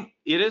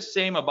is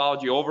same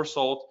about the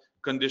oversold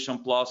condition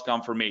plus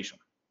confirmation.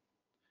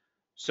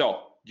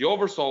 So the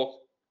oversold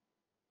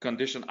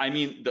condition, I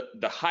mean,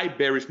 the high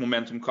bearish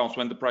momentum comes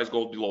when the price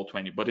goes below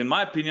 20. But in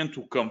my opinion,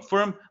 to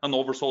confirm an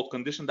oversold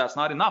condition, that's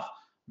not enough,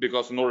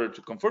 because in order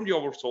to confirm the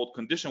oversold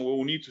condition, we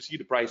will need to see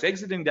the price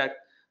exiting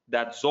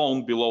that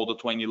zone below the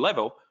 20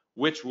 level,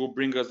 which will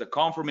bring us the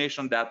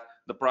confirmation that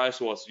the price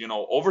was,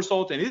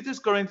 oversold, and it is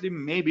currently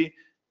maybe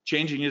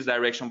changing its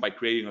direction by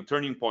creating a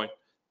turning point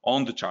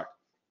on the chart.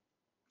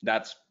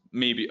 That's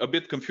maybe a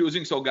bit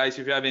confusing. So guys,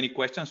 if you have any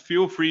questions,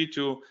 feel free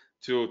to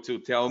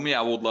tell me.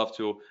 I would love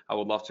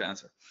to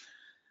answer.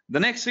 The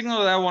next signal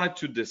that I wanted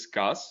to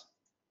discuss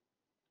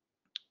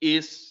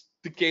is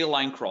the K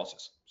line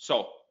crosses.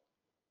 So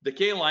the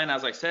K line,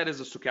 as I said,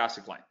 is a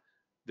stochastic line.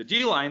 The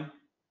D line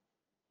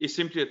is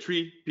simply a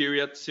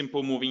 3-period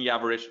simple moving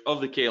average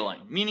of the K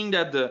line, meaning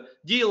that the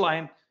D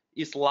line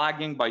is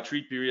lagging by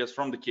 3 periods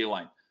from the K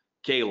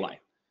line.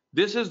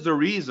 This is the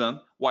reason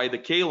why the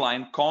K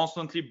line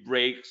constantly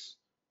breaks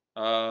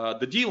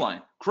the D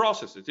line,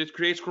 crosses it. It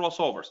creates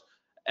crossovers.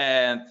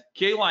 And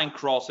K line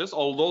crosses,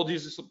 although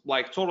this is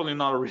like totally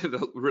not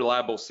a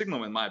reliable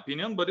signal in my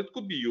opinion, but it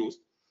could be used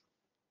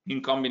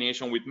in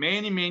combination with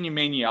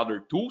many other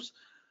tools.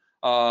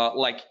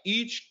 Like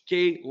each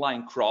K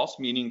line cross,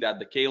 meaning that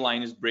the K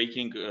line is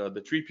breaking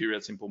the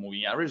 3-period simple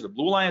moving average, the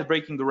blue line is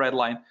breaking the red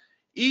line.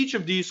 Each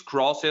of these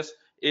crosses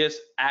is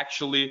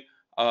actually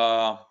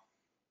like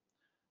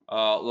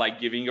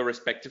giving a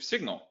respective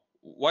signal.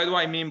 What do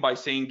I mean by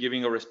saying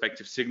giving a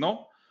respective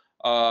signal?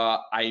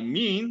 I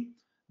mean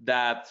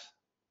that,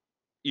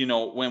 you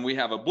know, when we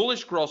have a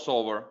bullish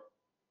crossover,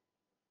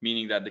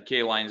 meaning that the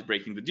K line is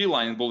breaking the D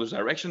line in bullish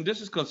direction,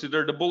 this is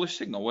considered a bullish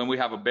signal. When we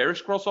have a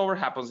bearish crossover,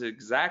 happens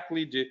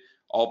exactly the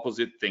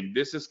opposite thing.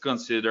 This is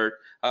considered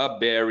a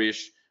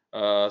bearish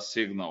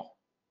signal.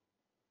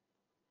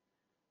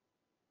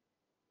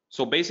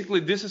 So basically,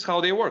 this is how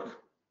they work.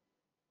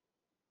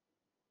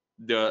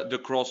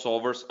 The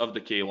crossovers of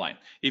the K line.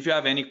 If you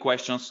have any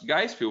questions,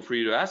 guys, feel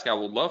free to ask. I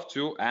would love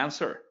to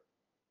answer.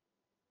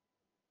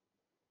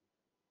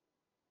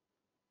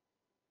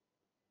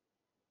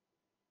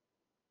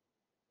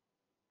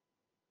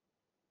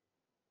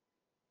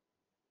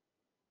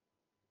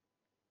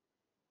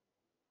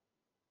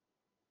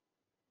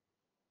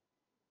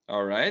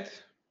 All right.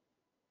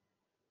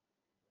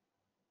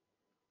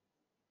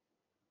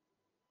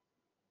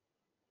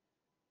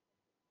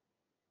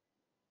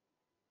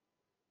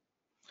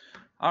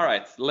 All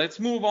right, let's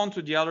move on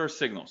to the other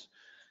signals.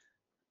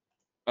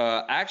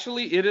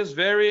 Actually, it is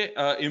very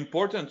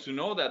important to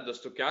know that the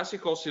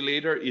stochastic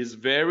oscillator is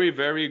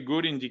very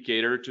good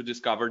indicator to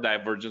discover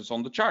divergence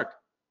on the chart.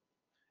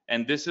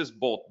 And this is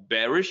both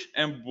bearish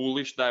and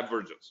bullish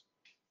divergence.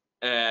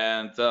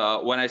 And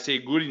when I say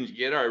good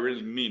indicator, I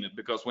really mean it,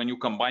 because when you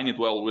combine it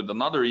well with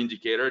another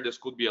indicator, this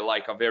could be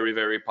like a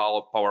very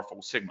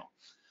powerful signal.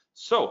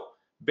 So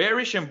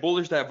bearish and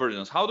bullish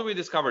divergence, how do we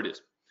discover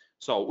this?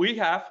 So we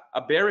have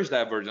a bearish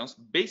divergence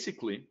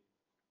basically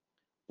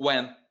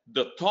when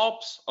the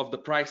tops of the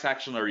price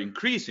action are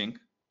increasing.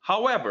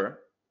 However,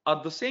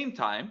 at the same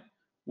time,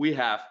 we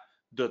have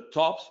the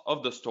tops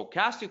of the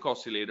stochastic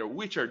oscillator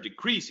which are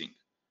decreasing.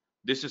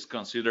 This is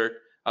considered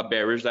a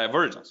bearish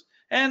divergence.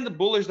 And the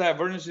bullish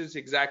divergence is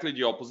exactly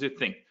the opposite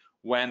thing.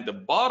 When the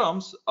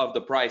bottoms of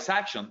the price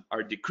action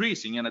are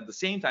decreasing and at the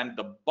same time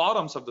the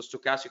bottoms of the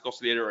stochastic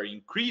oscillator are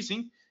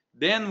increasing,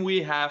 then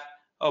we have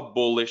a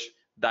bullish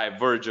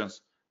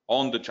divergence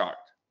on the chart.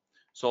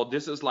 So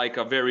this is like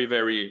a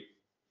very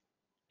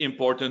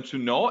important to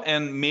know.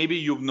 And maybe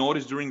you've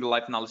noticed during the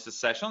live analysis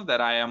session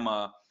that I am,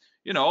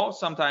 you know,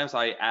 sometimes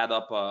I add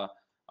up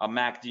a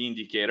MACD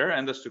indicator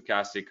and the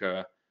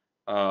stochastic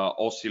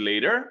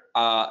oscillator.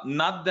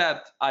 Not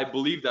that I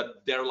believe that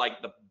they're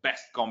like the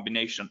best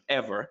combination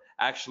ever.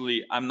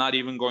 Actually, I'm not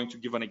even going to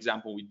give an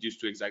example with these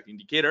two exact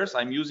indicators.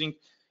 I'm using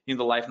in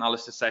the live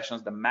analysis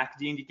sessions the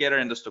MACD indicator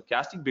and the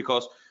stochastic,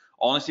 because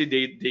honestly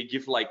they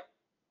give like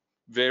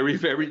very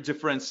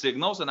different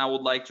signals, and I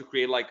would like to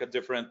create like a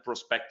different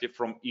perspective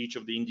from each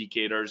of the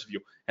indicators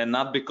view, and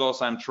not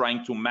because I'm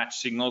trying to match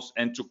signals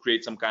and to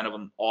create some kind of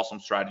an awesome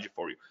strategy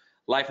for you.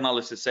 Live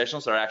analysis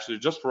sessions are actually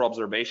just for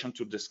observation,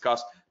 to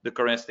discuss the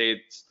current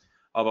states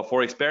of a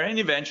forex pair and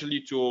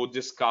eventually to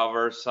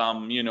discover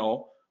some, you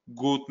know,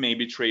 good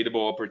maybe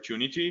tradable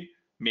opportunity.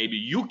 Maybe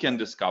you can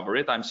discover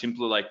it. I'm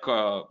simply like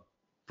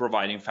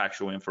providing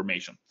factual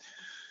information.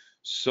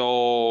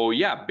 So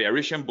yeah,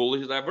 bearish and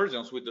bullish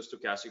divergence with the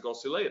stochastic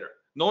oscillator.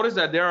 Notice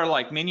that there are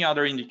like many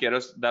other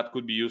indicators that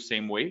could be used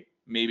same way.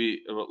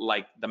 Maybe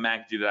like the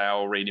MACD that I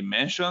already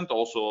mentioned,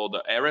 also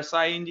the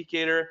RSI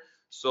indicator.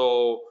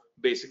 So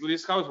basically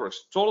this is how it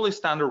works. Totally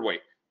standard way.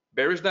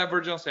 Bearish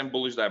divergence and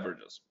bullish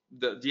divergence.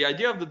 The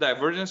idea of the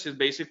divergence is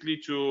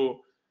basically to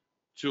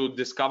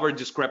discover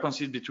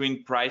discrepancies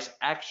between price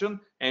action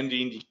and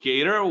the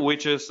indicator,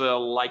 which is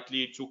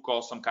likely to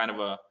cause some kind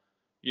of a,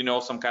 you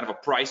know, some kind of a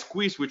price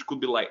squeeze, which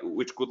could like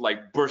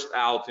burst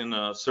out in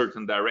a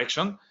certain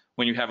direction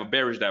when you have a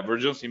bearish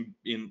divergence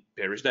in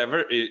bearish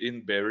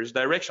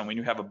direction, when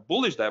you have a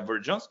bullish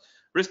divergence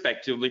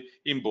respectively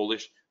in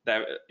bullish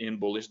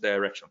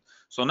direction.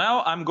 So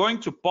now I'm going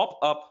to pop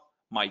up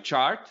my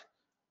chart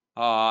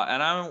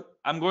and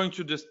I'm going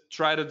to just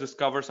try to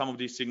discover some of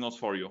these signals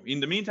for you. In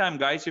the meantime,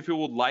 guys, if you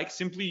would like,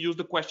 simply use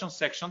the question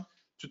section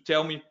to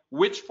tell me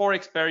which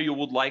forex pair you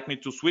would like me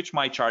to switch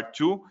my chart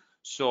to.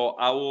 So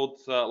I would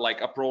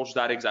like approach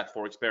that exact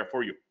forex pair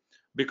for you,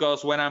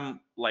 because when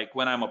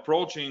I'm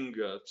approaching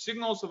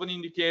signals of an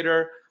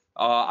indicator,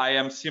 I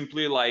am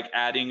simply like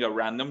adding a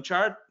random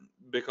chart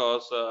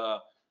because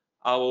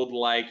I would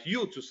like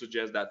you to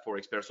suggest that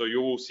Forex pair. So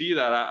you will see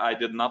that I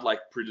did not like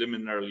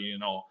preliminarily,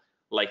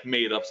 like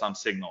made up some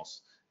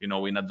signals,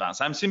 in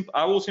advance.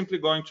 I will simply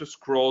going to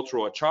scroll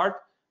through a chart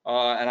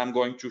and I'm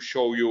going to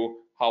show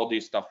you how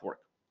this stuff work.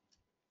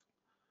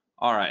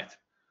 All right.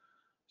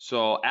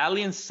 So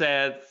Alien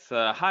said,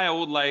 hi, I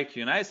would like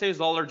United States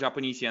dollar,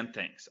 Japanese yen,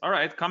 thanks. All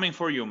right, coming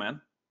for you, man.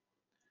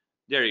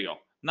 There you go.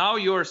 Now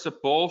you're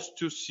supposed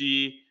to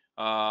see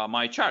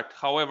my chart.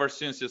 However,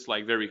 since it's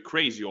like very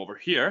crazy over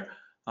here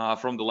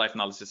from the live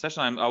analysis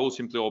session, I will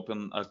simply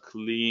open a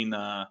clean,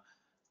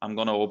 I'm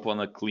gonna open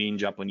a clean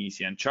Japanese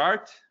yen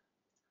chart.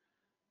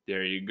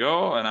 There you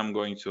go, and I'm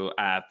going to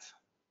add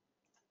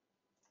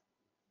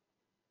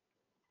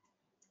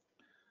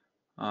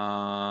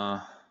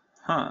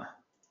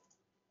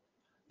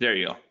there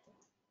you go.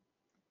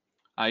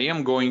 I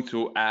am going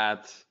to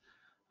add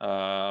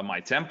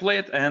my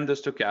template and the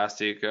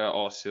stochastic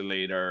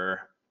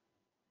oscillator.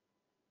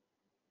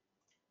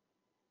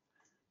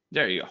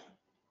 There you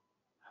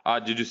go.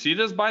 Did you see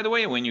this, by the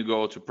way? When you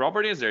go to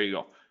properties, there you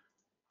go.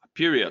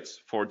 Periods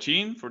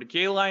 14 for the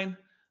K line,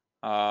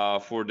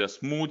 for the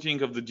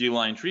smoothing of the D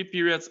line 3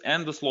 periods,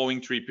 and the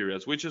slowing 3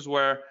 periods, which is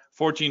where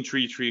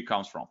 1433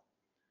 comes from.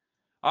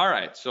 All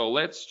right, so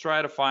let's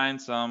try to find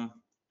some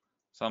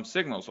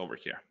signals over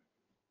here.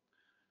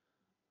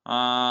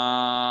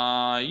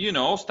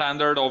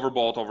 Standard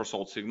overbought,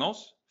 oversold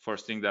signals.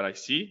 First thing that I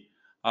see.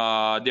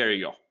 There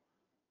you go.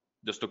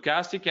 The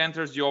stochastic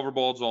enters the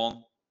overbought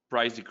zone,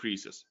 price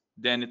decreases.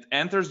 Then it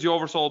enters the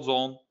oversold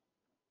zone,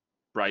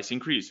 price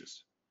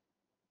increases.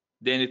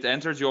 Then it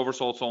enters the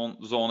oversold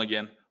zone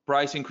again,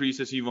 price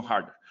increases even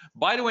harder.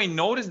 By the way,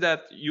 notice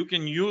that you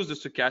can use the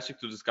stochastic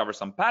to discover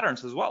some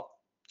patterns as well.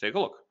 Take a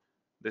look.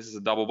 This is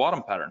a double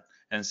bottom pattern.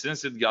 And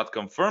since it got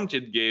confirmed,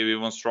 it gave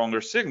even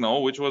stronger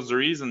signal, which was the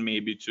reason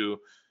maybe to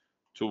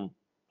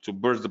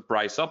burst the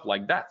price up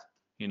like that.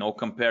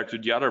 Compared to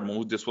the other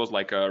move, this was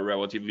like a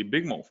relatively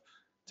big move.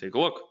 Take a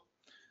look.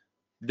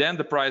 Then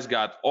the price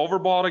got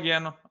overbought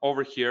again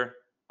over here.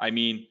 I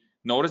mean,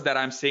 notice that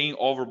I'm saying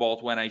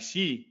overbought when I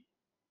see,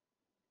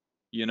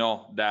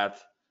 that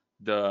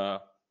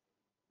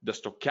the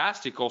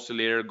stochastic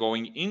oscillator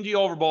going in the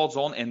overbought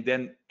zone and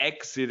then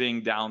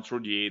exiting down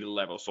through the 80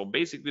 level. So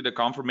basically the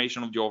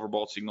confirmation of the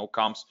overbought signal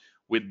comes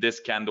with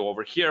this candle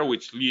over here,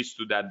 which leads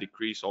to that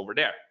decrease over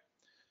there.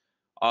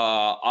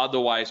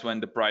 Otherwise, when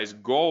the price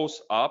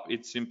goes up,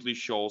 it simply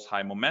shows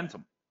high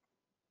momentum.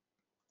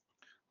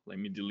 Let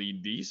me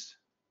delete these.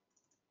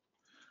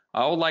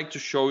 I would like to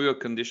show you a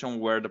condition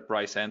where the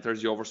price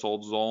enters the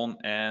oversold zone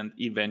and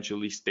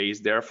eventually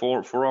stays there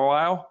for a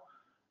while.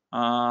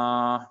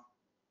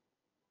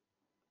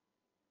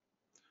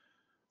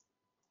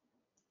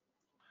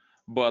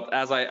 But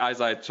as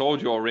I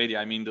told you already,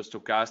 I mean, the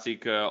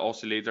stochastic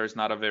oscillator is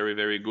not a very,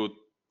 very good,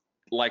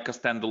 like a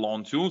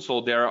standalone tool.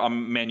 So there are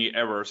many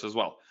errors as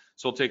well.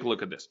 So take a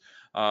look at this.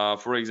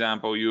 For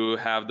example, you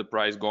have the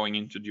price going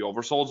into the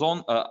oversold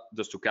zone,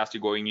 the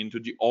stochastic going into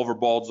the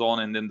overbought zone,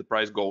 and then the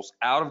price goes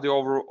out of the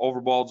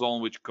overbought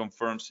zone, which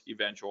confirms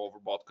eventual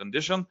overbought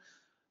condition.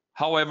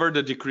 However,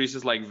 the decrease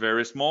is like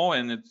very small,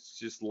 and it's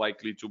just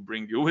likely to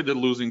bring you with a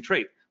losing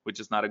trade, which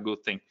is not a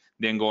good thing.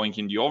 Then going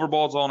in the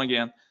overbought zone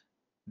again,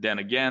 then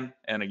again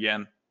and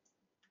again,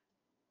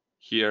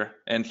 here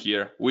and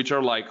here, which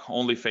are like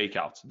only fake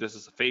outs. This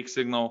is a fake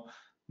signal.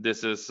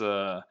 This is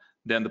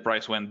then the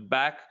price went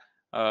back.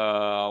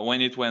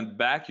 When it went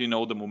back, the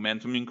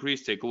momentum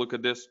increased. Take a look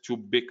at this, 2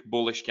 big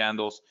bullish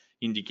candles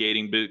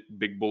indicating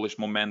big bullish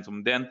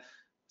momentum. Then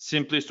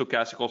simply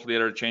stochastic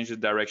oscillator changed the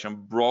direction,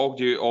 broke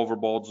the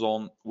overbought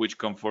zone, which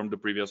confirmed the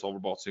previous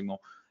overbought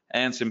signal,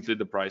 and simply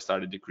the price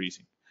started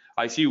decreasing.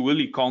 I see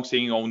Willie Kong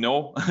saying, oh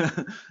no.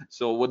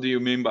 So what do you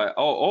mean by,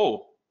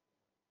 oh,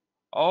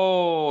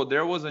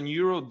 there was an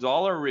euro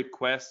dollar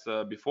request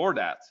before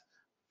that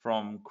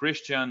from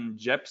Christian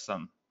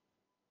Jepson.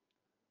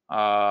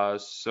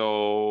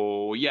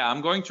 So yeah,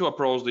 I'm going to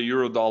approach the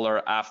euro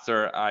dollar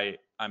after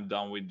I'm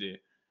done with the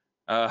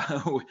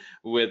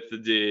with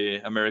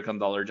the American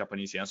dollar,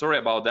 Japanese yen. Sorry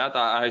about that.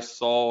 I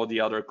saw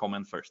the other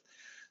comment first.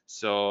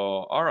 So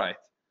all right.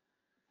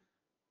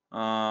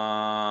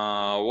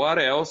 What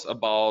else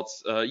about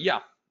yeah,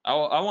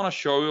 I want to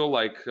show you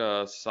like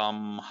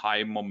some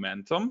high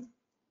momentum.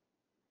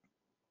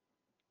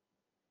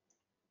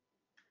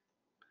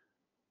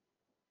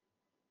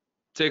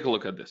 Take a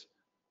look at this.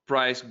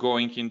 Price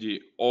going in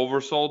the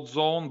oversold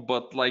zone,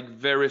 but like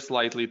very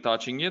slightly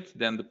touching it,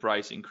 then the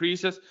price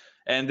increases,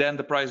 and then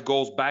the price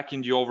goes back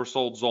in the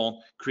oversold zone,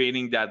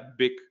 creating that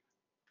big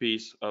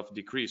piece of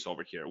decrease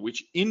over here,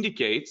 which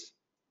indicates,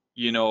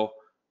 the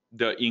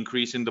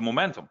increase in the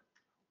momentum,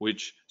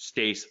 which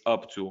stays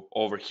up to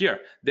over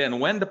here. Then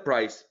when the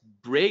price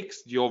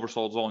breaks the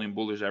oversold zone in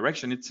bullish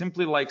direction, it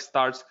simply like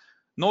starts,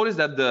 notice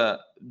that the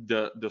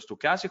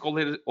stochastic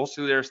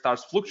oscillator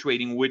starts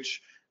fluctuating,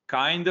 which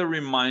kind of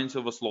reminds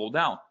of a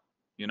slowdown,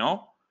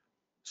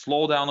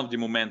 slowdown of the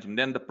momentum.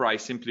 Then the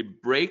price simply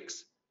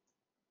breaks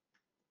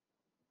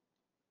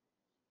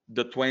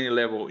the 20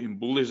 level in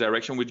bullish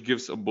direction, which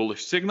gives a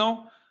bullish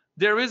signal.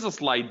 There is a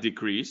slight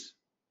decrease.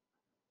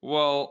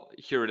 Well,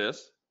 here it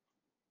is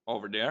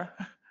over there.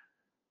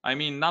 I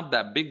mean, not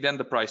that big. Then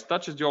the price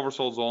touches the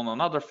oversold zone,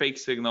 another fake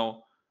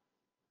signal.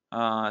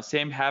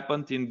 Same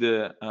happened in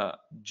the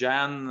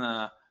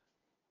Jan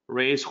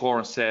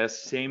Racehorn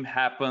says, same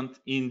happened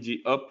in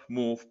the up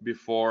move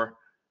before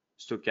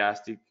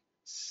stochastic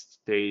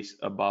stays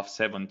above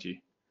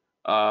 70.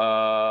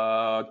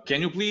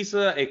 Can you please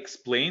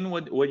explain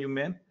what you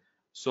meant?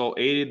 So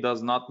 80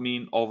 does not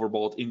mean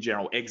overbought in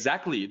general.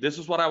 Exactly. This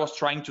is what I was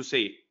trying to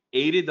say.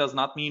 80 does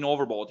not mean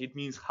overbought. It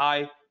means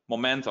high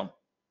momentum.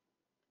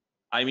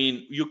 I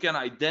mean, you can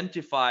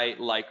identify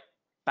like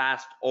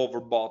past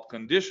overbought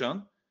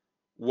condition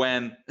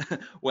when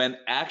when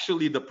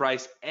actually the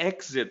price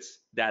exits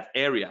that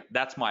area.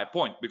 That's my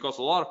point, because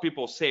a lot of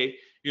people say,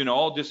 you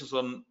know, this is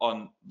on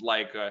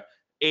like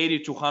 80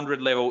 to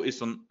 100 level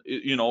is an,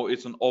 you know,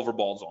 it's an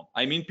overbought zone.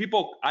 I mean,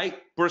 people, I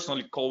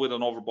personally call it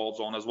an overbought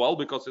zone as well,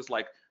 because it's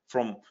like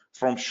from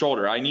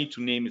shoulder. I need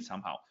to name it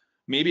somehow.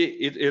 Maybe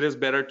it is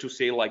better to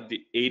say like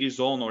the 80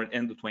 zone or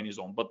and the 20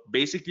 zone, but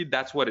basically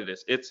that's what it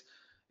is.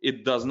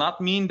 It does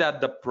not mean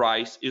that the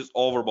price is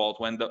overbought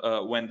when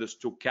the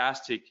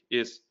stochastic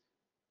is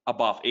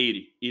above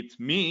 80. It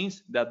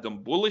means that the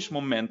bullish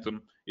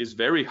momentum is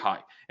very high.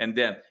 And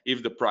then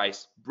if the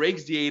price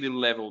breaks the 80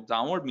 level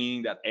downward,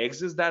 meaning that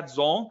exits that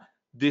zone,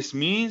 this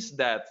means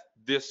that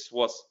this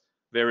was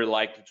very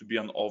likely to be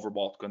an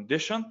overbought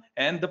condition,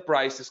 and the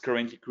price is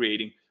currently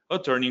creating a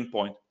turning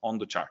point on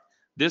the chart.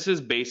 This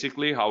is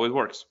basically how it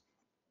works.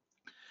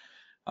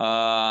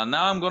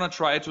 Now I'm going to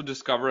try to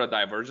discover a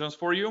divergence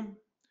for you.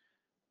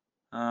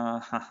 I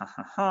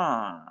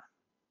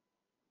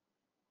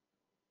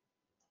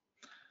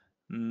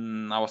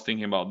was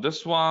thinking about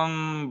this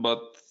one,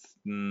 but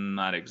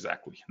not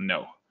exactly.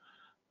 No.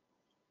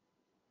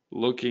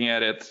 Looking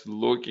at it.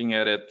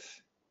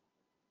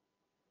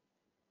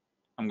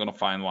 I'm gonna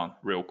find one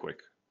real quick.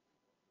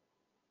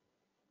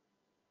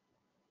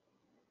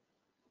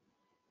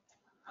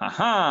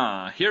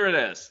 Haha, here it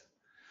is.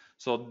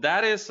 So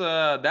that is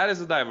a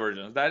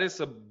divergence. That is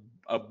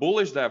a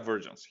bullish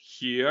divergence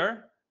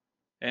here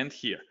and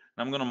here.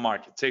 I'm gonna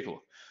mark it. Take a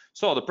look.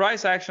 So the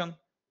price action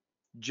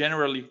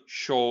generally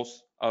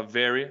shows a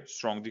very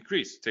strong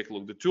decrease. Take a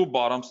look. The two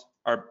bottoms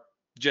are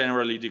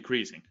generally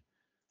decreasing.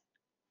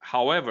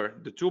 However,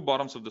 the two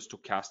bottoms of the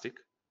stochastic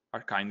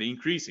are kind of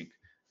increasing.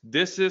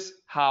 This is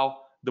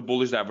how the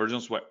bullish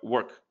divergence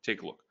work.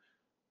 Take a look.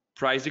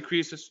 Price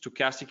decreases,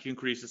 stochastic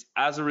increases.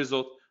 As a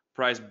result,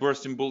 price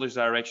bursts in bullish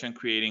direction,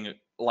 creating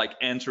like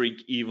entering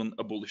even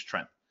a bullish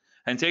trend.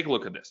 And take a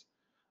look at this.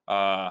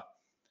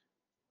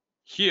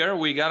 Here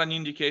we got an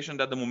indication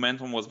that the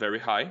momentum was very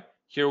high.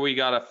 Here we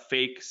got a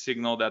fake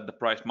signal that the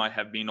price might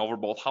have been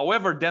overbought.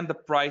 However, then the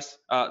price,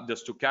 the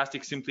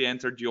stochastic simply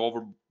entered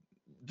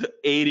the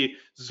 80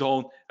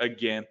 zone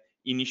again,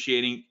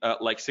 initiating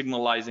like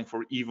signalizing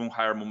for even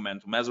higher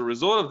momentum. As a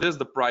result of this,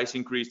 the price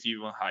increased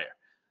even higher.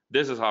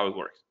 This is how it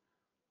works.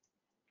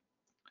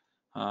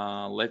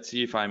 Let's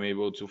see if I'm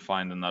able to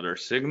find another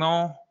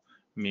signal,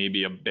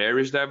 maybe a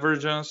bearish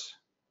divergence.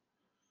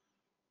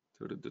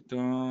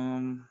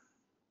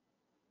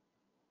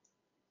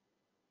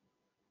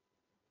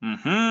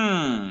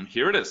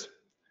 Here it is.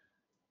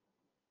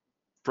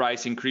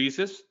 Price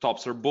increases,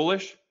 tops are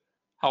bullish.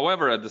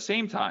 However, at the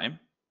same time,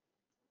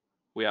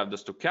 we have the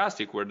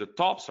stochastic where the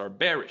tops are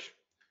bearish.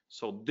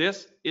 So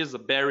this is a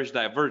bearish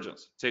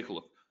divergence. Take a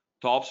look.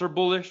 Tops are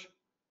bullish,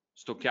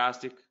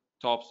 stochastic,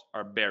 tops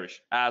are bearish.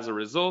 As a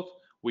result,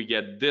 we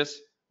get this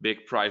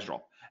big price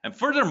drop. And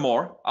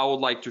furthermore, I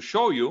would like to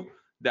show you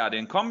that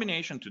in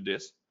combination to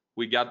this,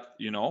 we got,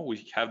 you know,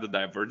 we have the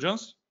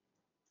divergence.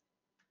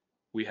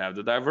 We have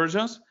the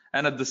divergence.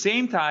 And at the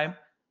same time,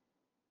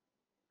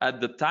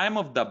 at the time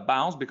of the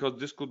bounce, because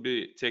this could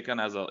be taken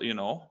as a, you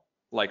know,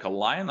 like a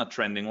line, a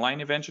trending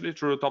line eventually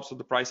through the tops of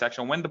the price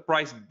action. When the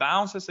price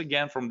bounces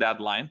again from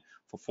that line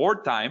for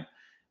fourth time,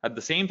 at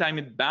the same time,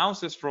 it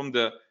bounces from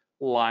the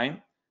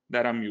line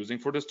that I'm using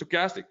for the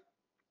stochastic.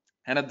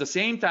 And at the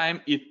same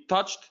time, it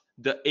touched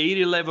the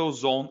 80 level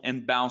zone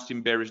and bounced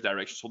in bearish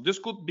direction. So this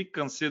could be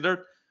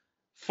considered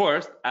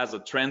first as a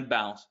trend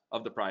bounce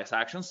of the price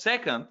action.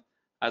 Second,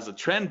 as a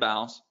trend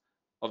bounce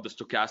of the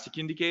stochastic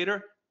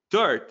indicator.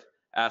 Third,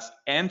 as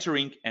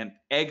entering and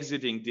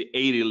exiting the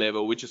 80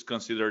 level, which is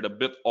considered a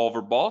bit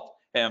overbought.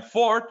 And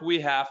fourth, we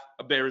have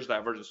a bearish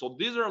divergence. So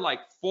these are like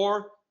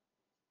four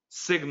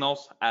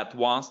signals at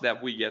once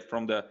that we get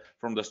from the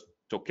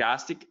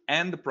stochastic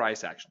and the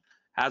price action.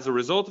 As a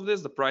result of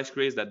this, the price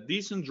creates that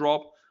decent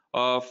drop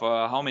of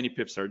how many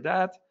pips are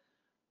that?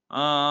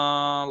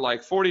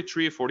 Like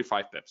 43,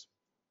 45 pips.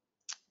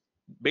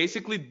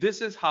 Basically,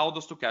 this is how the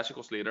stochastic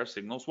oscillator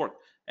signals work.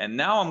 And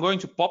now I'm going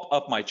to pop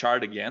up my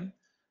chart again.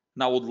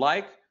 And I would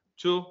like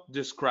to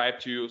describe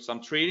to you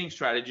some trading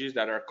strategies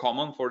that are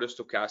common for the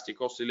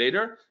stochastic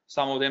oscillator,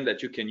 some of them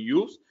that you can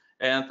use,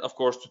 and of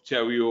course to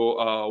tell you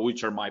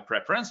which are my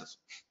preferences.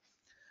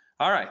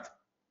 All right,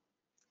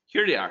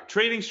 here they are,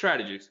 trading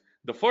strategies.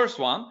 The first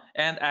one,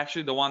 and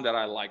actually the one that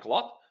I like a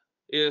lot,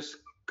 is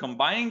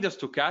combining the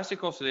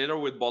stochastic oscillator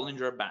with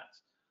Bollinger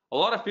Bands. A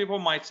lot of people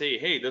might say,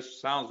 hey,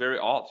 this sounds very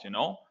odd,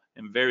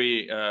 and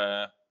very,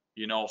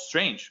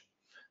 strange.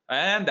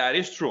 And that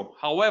is true.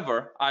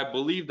 However, I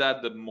believe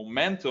that the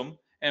momentum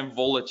and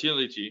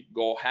volatility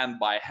go hand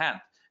by hand.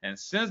 And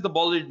since the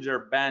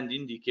Bollinger Band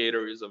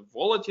indicator is a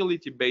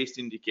volatility-based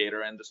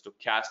indicator and the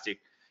stochastic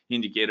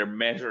indicator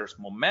measures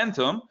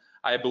momentum,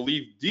 I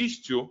believe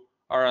these two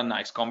are a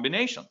nice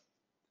combination.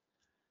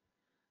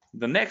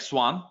 The next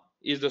one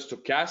is the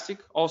stochastic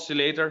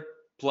oscillator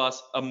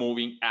plus a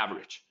moving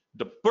average.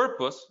 The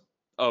purpose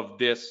of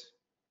this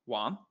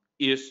one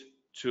is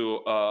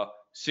to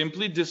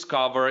simply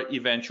discover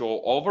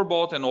eventual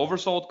overbought and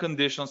oversold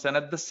conditions, and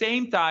at the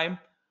same time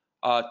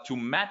to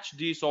match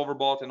these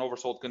overbought and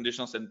oversold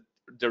conditions and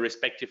the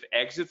respective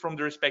exit from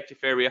the respective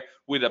area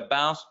with a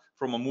bounce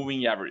from a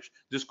moving average.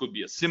 This could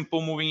be a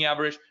simple moving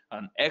average,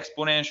 an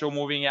exponential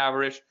moving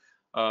average,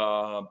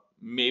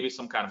 maybe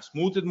some kind of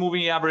smoothed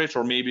moving average,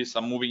 or maybe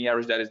some moving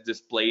average that is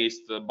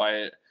displaced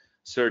by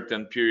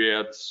certain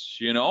periods,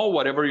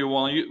 whatever you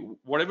want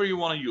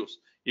to use.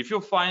 If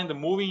you find the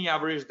moving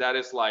average that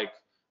is like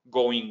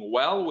going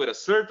well with a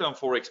certain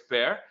Forex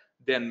pair,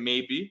 then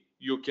maybe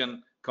you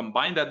can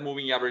combine that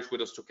moving average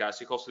with a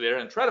stochastic oscillator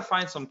and try to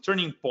find some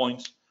turning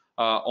points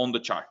on the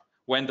chart.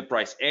 When the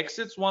price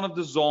exits one of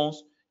the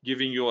zones,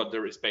 giving you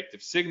the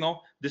respective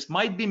signal, this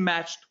might be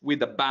matched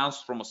with a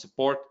bounce from a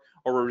support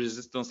or a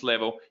resistance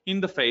level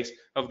in the face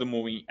of the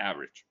moving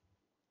average.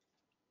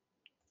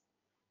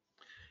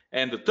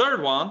 And the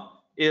third one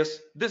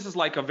is, this is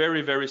like a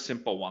very, very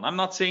simple one. I'm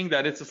not saying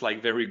that it's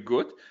like very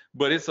good,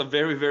 but it's a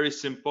very, very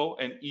simple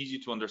and easy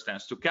to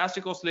understand.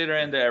 Stochastic oscillator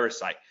and the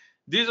RSI.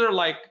 These are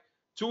like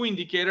two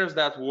indicators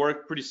that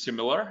work pretty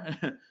similar.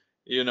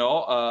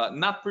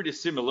 Not pretty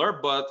similar,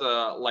 but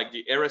like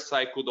the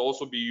RSI could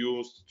also be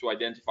used to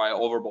identify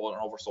overbought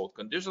and oversold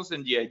conditions.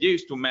 And the idea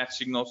is to match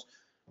signals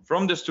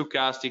from the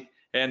stochastic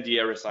and the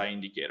RSI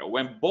indicator.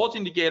 When both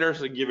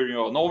indicators are giving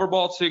you an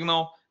overbought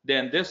signal,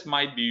 then this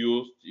might be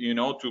used,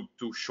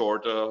 to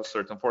short a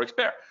certain Forex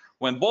pair.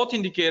 When both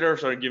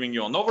indicators are giving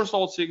you an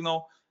oversold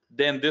signal,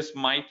 then this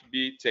might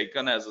be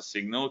taken as a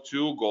signal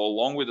to go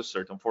along with a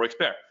certain Forex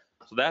pair.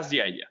 So that's the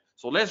idea.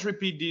 So let's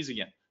repeat these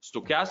again.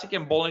 Stochastic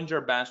and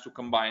Bollinger Bands to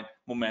combine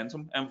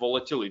momentum and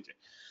volatility.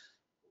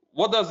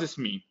 What does this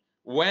mean?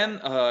 When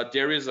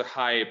there is a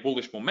high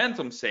bullish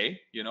momentum,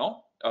 say,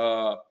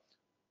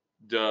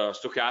 the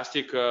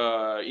stochastic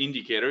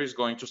indicator is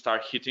going to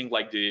start hitting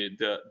like the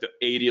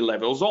 80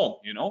 level zone,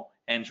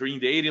 entering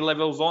the 80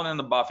 level zone and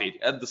above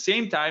 80. At the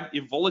same time,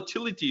 if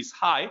volatility is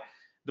high,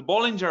 the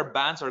Bollinger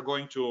Bands are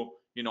going to,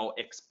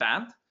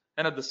 expand.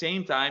 And at the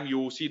same time, you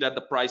will see that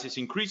the price is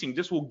increasing.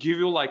 This will give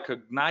you like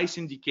a nice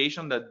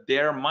indication that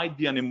there might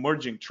be an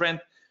emerging trend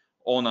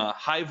on a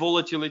high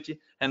volatility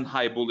and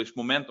high bullish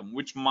momentum,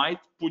 which might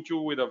put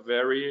you with a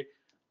very,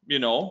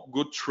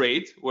 good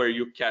trade where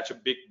you catch a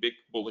big, big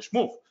bullish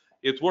move.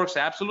 It works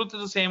absolutely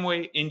the same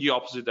way in the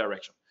opposite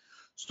direction.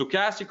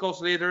 Stochastic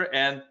oscillator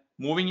and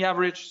moving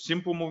average,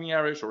 simple moving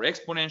average, or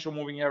exponential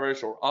moving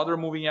average, or other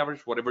moving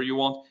average, whatever you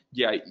want.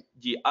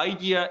 The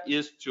idea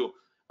is to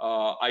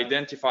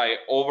identify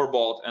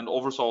overbought and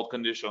oversold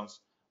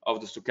conditions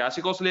of the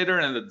stochastic oscillator,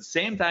 and at the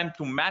same time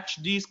to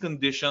match these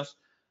conditions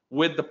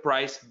with the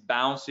price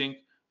bouncing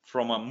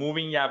from a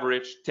moving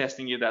average,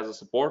 testing it as a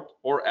support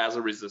or as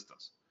a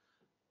resistance.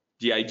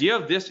 The idea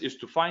of this is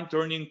to find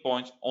turning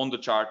points on the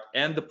chart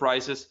and the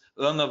price's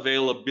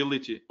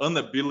disability,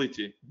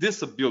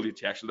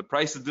 actually, the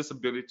price's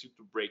disability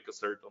to break a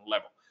certain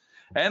level.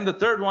 And the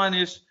third one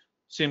is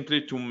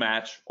simply to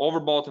match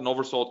overbought and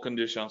oversold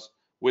conditions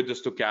with the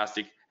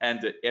stochastic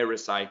and the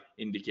RSI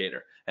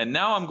indicator. And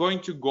now I'm going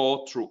to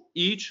go through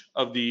each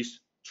of these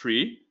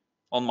three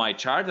on my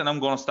chart, and I'm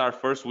going to start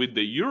first with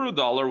the euro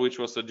dollar, which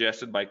was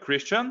suggested by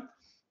Christian.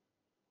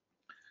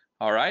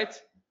 All right.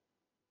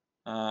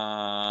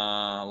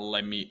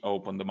 Let me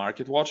open the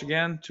market watch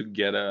again to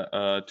get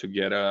a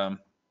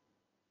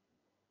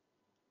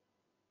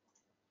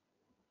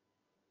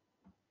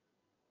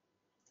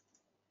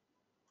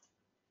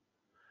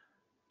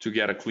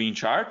clean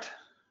chart.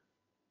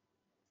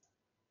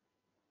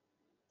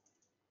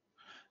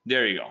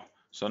 There you go.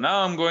 So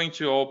now I'm going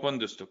to open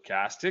the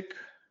stochastic.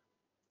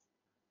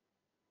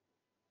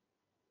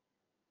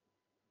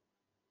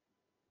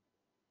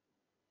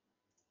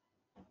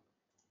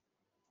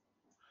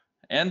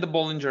 And the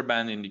Bollinger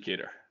Band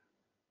indicator.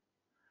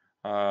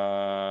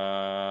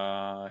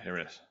 Here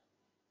it is.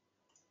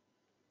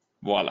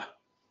 Voila.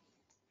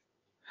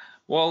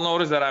 Well,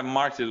 notice that I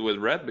marked it with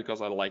red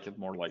because I like it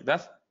more like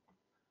that.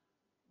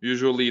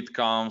 Usually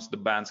the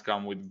bands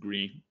come with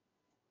green,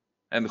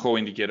 and the whole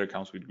indicator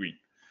comes with green.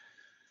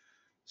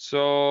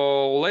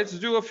 So let's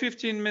do a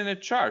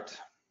 15-minute chart.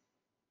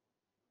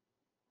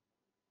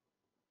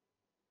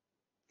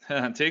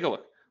 Take a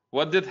look.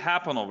 What did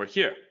happen over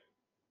here?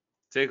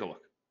 Take a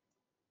look.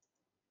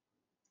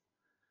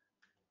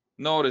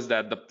 Notice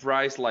that the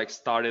price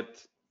started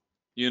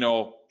you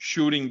know,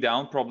 shooting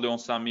down probably on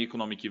some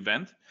economic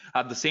event.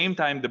 At the same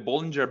time, the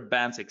Bollinger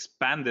Bands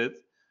expanded,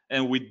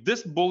 and with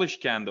this bullish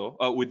candle,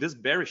 with this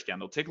bearish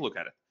candle, take a look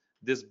at it.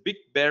 This big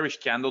bearish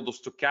candle, the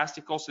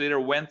stochastic oscillator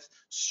went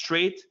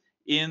straight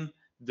in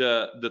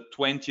the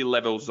 20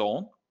 level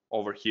zone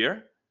over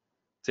here.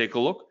 Take a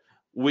look,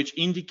 which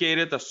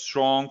indicated a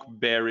strong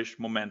bearish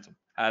momentum.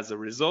 As a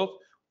result,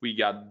 we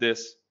got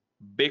this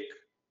big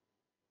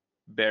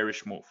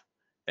bearish move.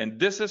 And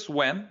this is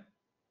when,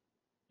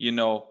 you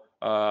know,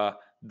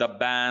 the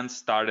band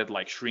started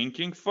like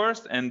shrinking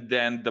first, and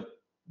then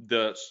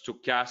the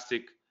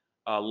stochastic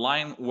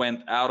line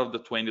went out of the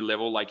 20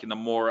 level like in a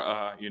more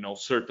you know,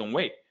 certain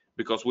way,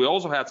 because we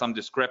also had some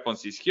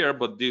discrepancies here,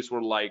 but these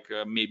were like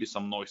maybe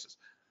some noises.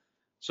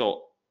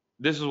 So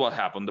this is what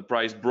happened. The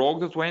price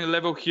broke the 20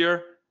 level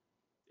here,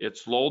 it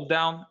slowed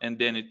down, and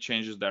then it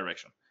changes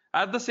direction.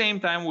 At the same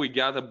time, we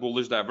got a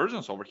bullish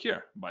divergence over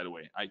here, by the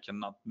way. I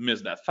cannot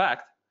miss that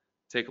fact.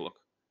 Take a look.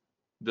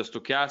 The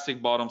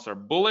stochastic bottoms are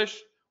bullish,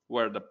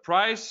 where the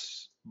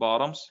price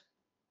bottoms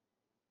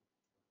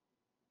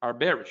are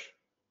bearish.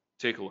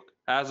 Take a look.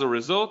 As a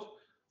result,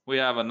 we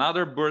have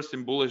another burst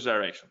in bullish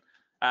direction.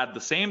 At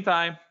the same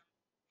time,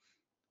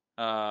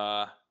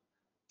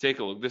 take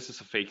a look. This is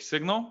a fake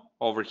signal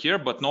over here,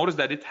 but notice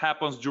that it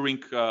happens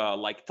during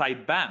like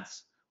tight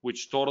bands,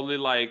 which totally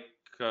like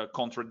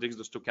contradicts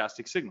the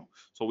stochastic signal.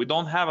 So we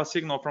don't have a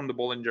signal from the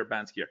Bollinger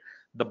Bands here.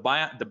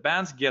 The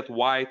bands get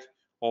wide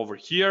over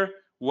here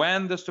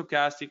when the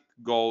stochastic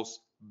goes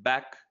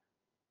back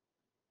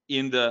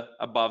in the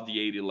above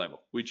the 80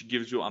 level, which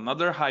gives you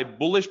another high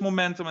bullish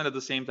momentum and at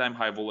the same time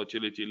high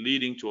volatility,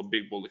 leading to a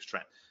big bullish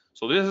trend.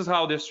 So this is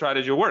how this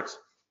strategy works.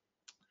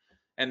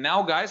 And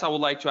now, guys, I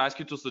would like to ask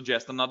you to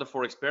suggest another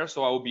Forex pair,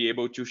 so I will be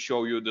able to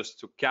show you the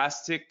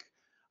stochastic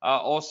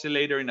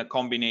oscillator in a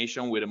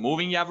combination with a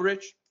moving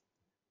average.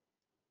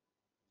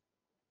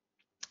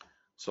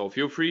 So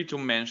feel free to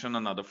mention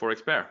another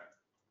Forex pair.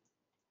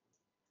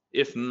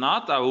 If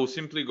not, I will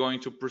simply going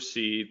to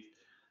proceed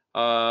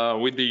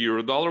with the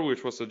euro dollar,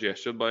 which was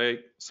suggested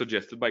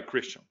by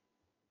Christian.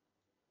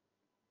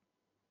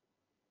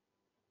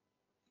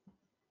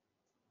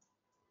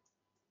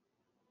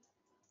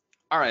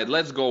 All right,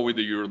 let's go with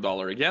the euro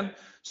dollar again.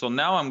 So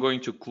now I'm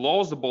going to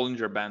close the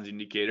Bollinger Bands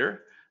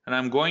indicator, and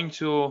I'm going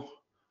to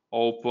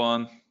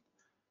open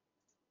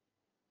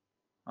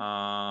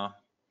a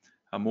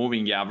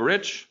moving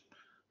average,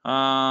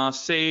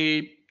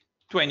 say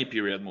 20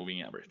 period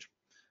moving average.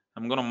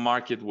 I'm gonna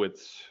mark it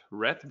with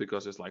red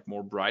because it's like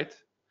more bright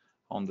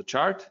on the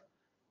chart.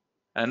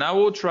 And I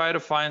will try to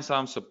find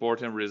some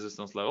support and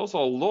resistance levels,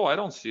 although I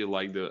don't see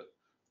like the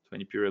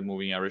 20 period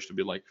moving average to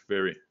be like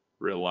very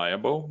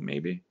reliable.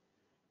 Maybe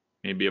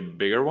a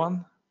bigger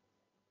one.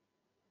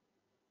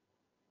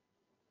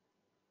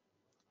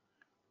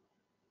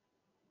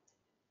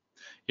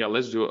 Yeah,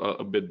 let's do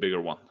a bit bigger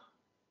one.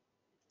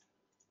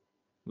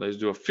 Let's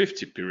do a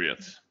 50 period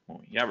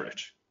moving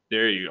average.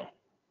 There you go.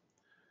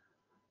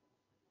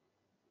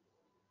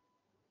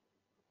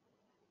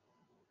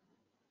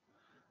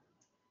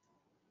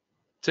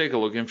 Take a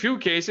look. In few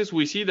cases,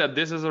 we see that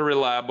this is a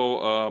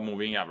reliable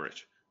moving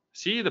average.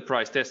 See, the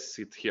price tests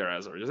it here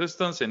as a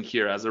resistance and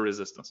here as a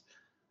resistance.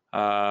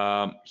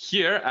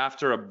 Here,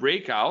 after a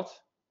breakout,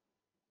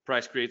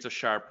 price creates a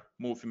sharp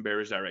move in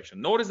bearish direction.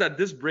 Notice that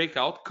this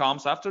breakout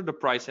comes after the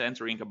price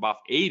entering above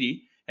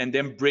 80 and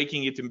then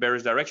breaking it in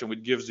bearish direction,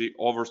 which gives the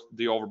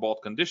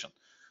overbought condition.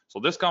 So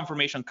this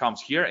confirmation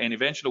comes here, and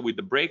eventually with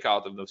the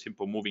breakout of the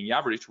simple moving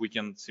average, we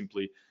can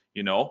simply,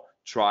 you know,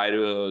 try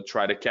to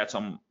catch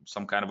some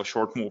kind of a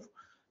short move.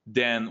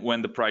 Then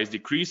when the price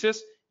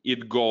decreases,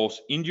 it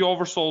goes in the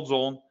oversold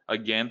zone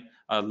again.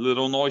 A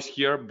little noise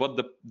here, but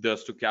the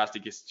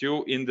stochastic is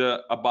still in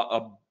the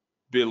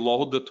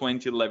below the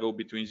 20 level,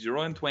 between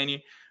 0 and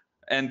 20,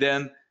 and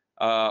then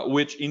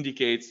which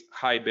indicates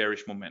high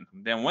bearish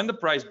momentum. Then when the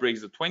price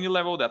breaks the 20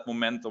 level, that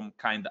momentum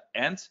kind of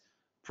ends.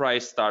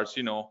 Price starts,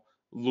 you know,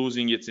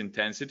 losing its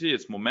intensity,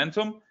 its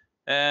momentum,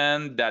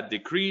 and that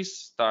decrease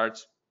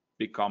starts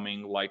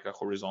becoming like a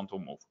horizontal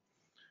move.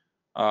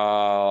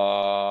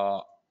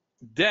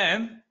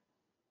 Then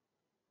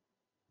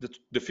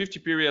the 50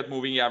 period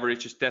moving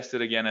average is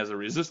tested again as a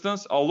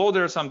resistance. Although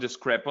there are some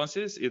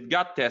discrepancies, it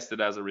got tested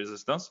as a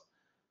resistance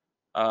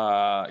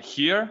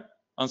here,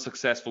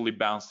 unsuccessfully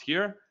bounced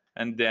here,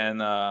 and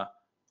then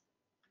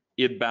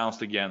it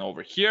bounced again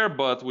over here,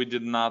 but we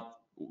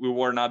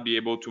were not be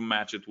able to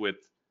match it with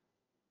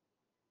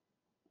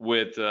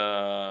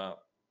the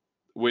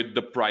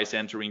price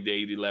entering the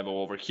 80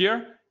 level over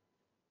here.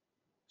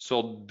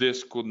 So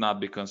this could not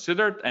be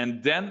considered.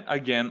 And then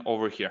again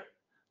over here,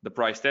 the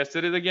price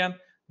tested it again,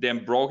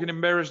 then broke it in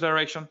bearish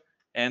direction,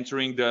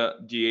 entering the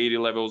 80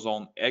 level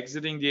zone,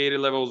 exiting the 80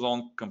 level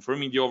zone,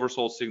 confirming the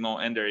oversold signal,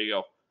 and there you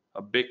go,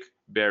 a big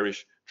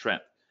bearish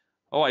trend.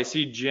 Oh, I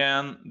see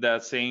Jan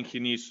that's saying he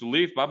needs to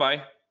leave.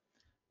 Bye-bye.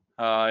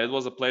 It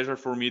was a pleasure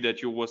for me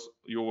that you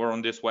were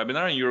on this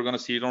webinar, and you're going to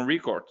see it on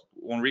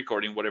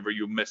recording whatever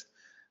you missed.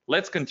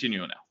 Let's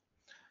continue now.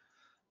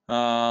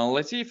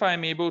 Let's see if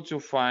I'm able to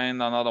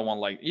find another one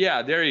like,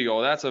 yeah, there you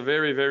go. That's a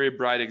very, very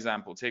bright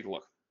example. Take a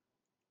look.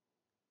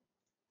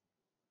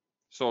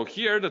 So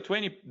here the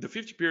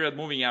 50 period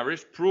moving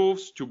average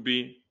proves to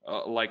be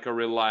like a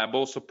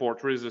reliable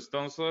support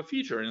resistance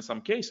feature in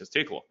some cases.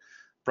 Take a look.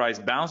 Price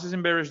bounces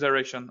in bearish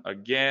direction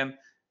again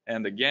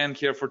and again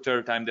here for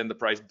third time. Then the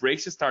price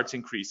breaks, it starts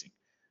increasing.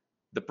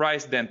 The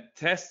price then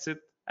tests it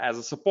as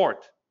a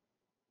support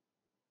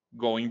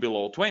going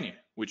below 20,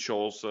 which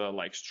shows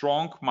like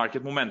strong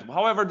market momentum.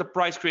 However, the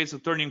price creates a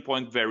turning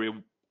point very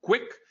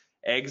quick,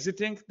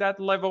 exiting that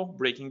level,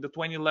 breaking the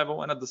 20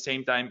 level, and at the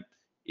same time,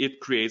 it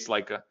creates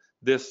like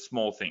this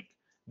small thing.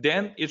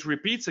 Then it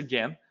repeats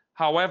again.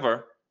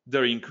 However,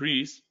 the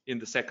increase in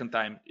the second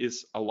time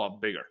is a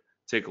lot bigger.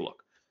 Take a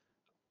look.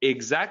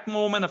 Exact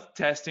moment of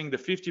testing the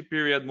 50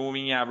 period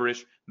moving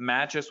average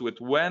matches with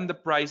when the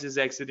price is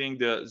exiting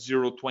the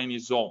 0.20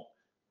 zone,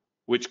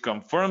 which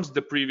confirms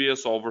the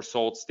previous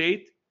oversold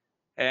state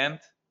and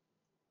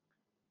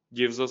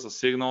gives us a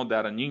signal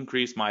that an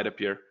increase might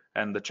appear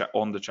on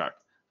the chart.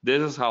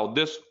 This is how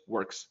this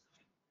works.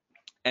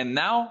 And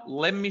now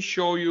let me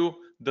show you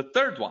the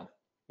third one,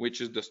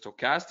 which is the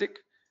stochastic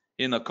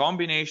in a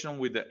combination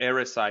with the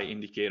RSI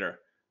indicator,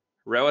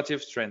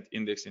 relative strength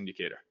index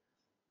indicator.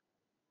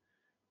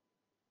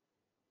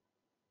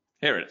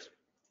 Here it is.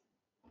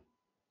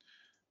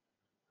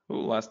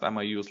 Ooh, last time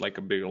I used like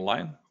a bigger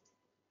line.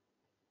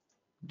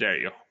 There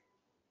you go.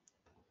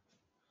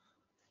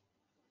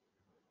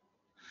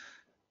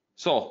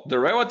 So the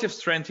relative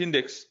strength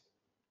index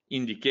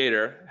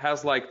indicator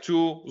has like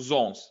two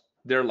zones.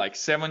 They're like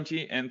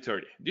 70 and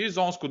 30. These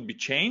zones could be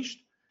changed.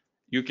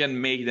 You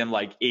can make them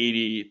like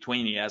 80,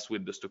 20 as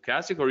with the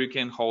stochastic, or you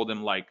can hold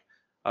them like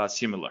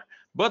similar.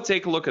 But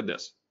take a look at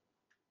this.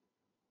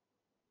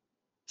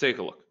 Take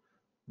a look.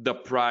 The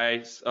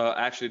price,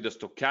 actually the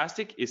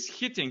stochastic is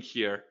hitting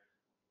here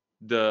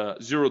the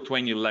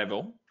 0.20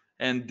 level,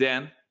 and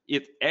then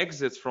it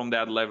exits from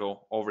that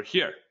level over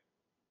here.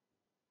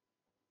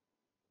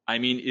 I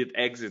mean, it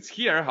exits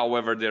here.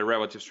 However, the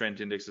relative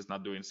strength index is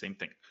not doing the same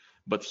thing.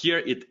 But here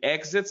it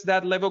exits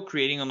that level,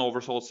 creating an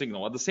oversold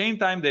signal. At the same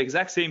time, the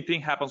exact same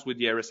thing happens with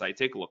the RSI.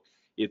 Take a look.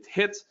 It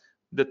hits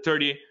the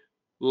 30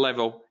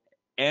 level,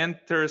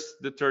 enters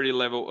the 30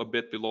 level a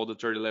bit below the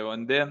 30 level,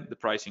 and then the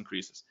price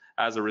increases.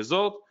 As a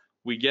result,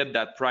 we get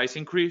that price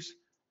increase,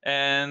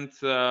 and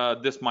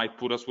this might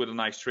put us with a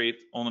nice trade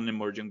on an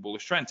emerging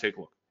bullish trend. Take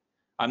a look.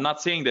 I'm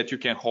not saying that you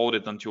can hold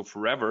it until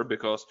forever,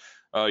 because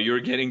you're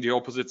getting the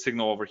opposite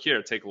signal over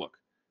here. Take a look.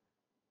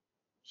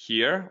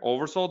 Here,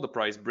 oversold, the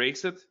price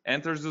breaks it,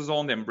 enters the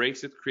zone, then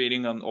breaks it,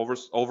 creating an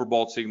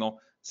overbought signal.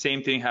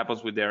 Same thing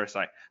happens with the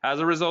RSI. As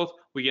a result,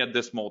 we get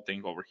this small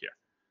thing over here.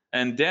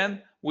 And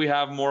then we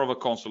have more of a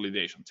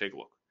consolidation. Take a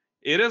look.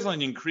 It is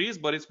an increase,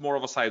 but it's more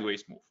of a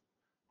sideways move.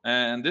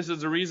 And this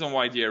is the reason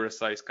why the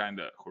RSI is kind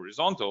of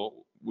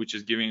horizontal, which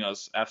is giving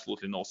us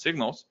absolutely no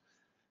signals.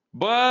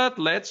 But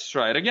let's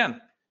try it again.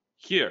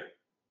 Here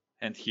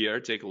and here,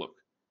 take a look.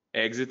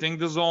 Exiting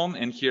the zone,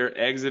 and here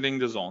exiting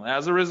the zone.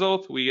 As a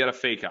result, we get a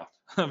fake out,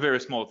 a very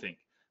small thing,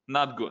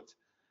 not good.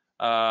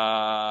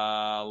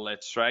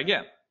 Let's try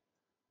again.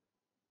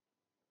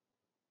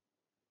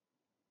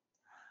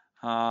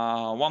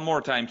 One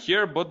more time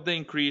here, but the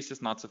increase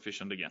is not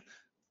sufficient again.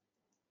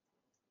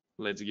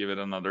 Let's give it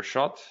another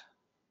shot.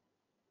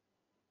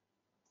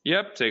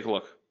 Yep, take a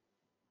look.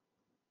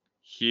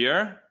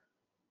 Here,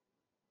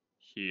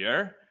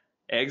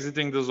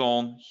 exiting the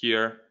zone,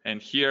 here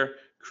and here,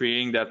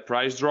 creating that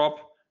price drop,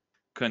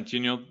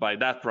 continued by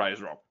that price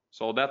drop.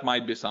 So that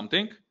might be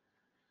something.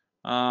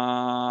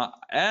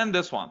 And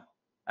this one.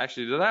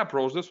 Actually, did I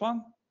approach this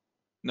one?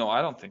 No,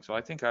 I don't think so.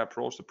 I think I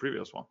approached the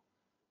previous one.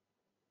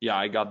 Yeah,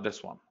 I got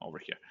this one over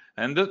here.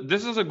 And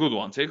this is a good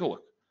one. Take a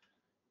look.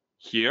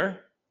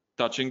 Here,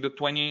 touching the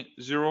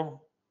 20.0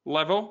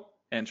 level,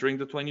 entering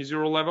the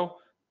 20.0 level.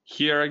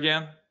 Here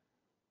again,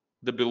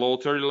 the below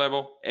 30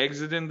 level,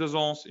 exiting the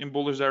zones in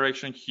bullish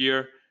direction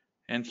here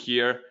and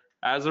here.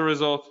 As a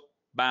result,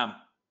 bam,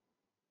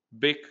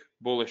 big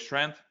bullish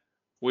trend,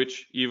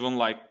 which even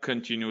like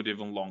continued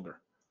even longer.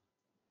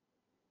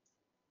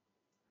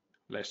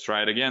 Let's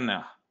try it again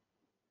now.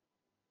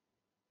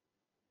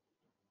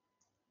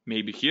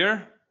 Maybe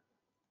here.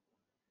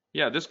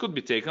 Yeah, this could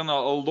be taken,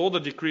 although the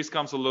decrease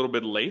comes a little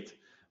bit late,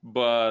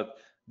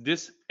 but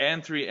this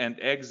entry and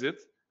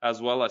exit,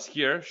 as well as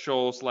here,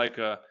 shows like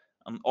an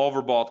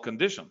overbought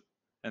condition,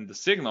 and the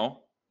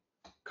signal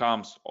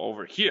comes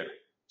over here.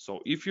 So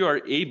if you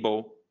are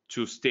able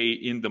to stay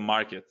in the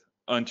market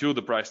until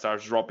the price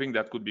starts dropping,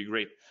 that could be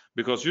great,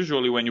 because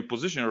usually when you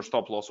position your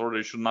stop loss order,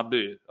 it should not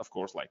be, of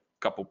course, like a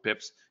couple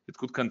pips. It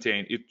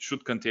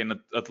should contain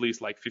at least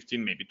like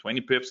 15, maybe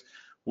 20 pips,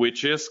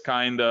 which is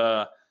kind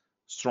of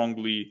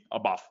strongly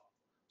above.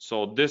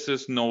 So this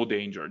is no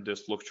danger,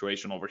 this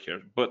fluctuation over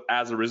here. But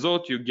as a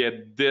result, you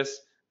get this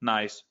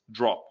nice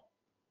drop.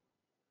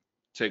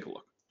 Take a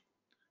look.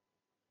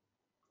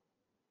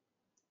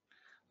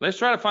 Let's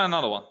try to find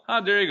another one.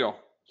 There you go.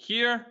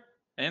 Here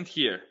and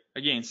here.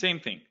 Again, same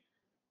thing.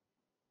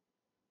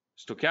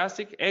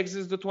 Stochastic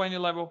exits the 20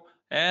 level,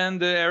 and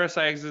the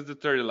RSI exits the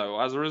 30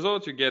 level. As a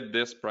result, you get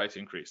this price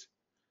increase.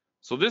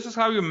 So this is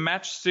how you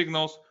match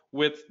signals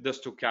with the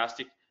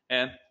stochastic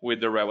and with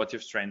the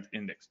relative strength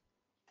index.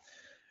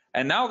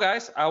 And now,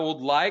 guys, I would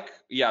like,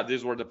 yeah,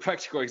 these were the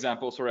practical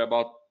examples. Sorry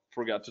about,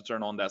 forgot to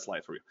turn on that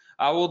slide for you.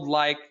 I would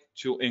like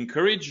to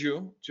encourage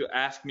you to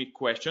ask me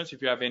questions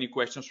if you have any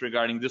questions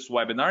regarding this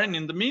webinar. And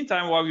in the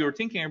meantime, while you're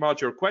thinking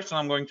about your question,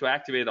 I'm going to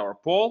activate our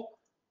poll.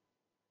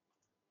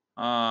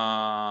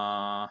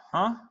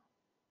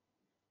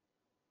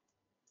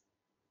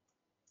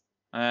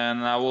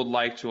 And I would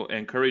like to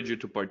encourage you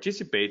to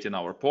participate in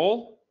our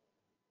poll.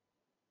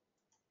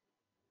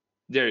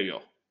 There you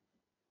go.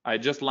 I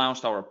just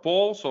launched our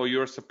poll, so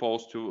you're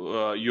supposed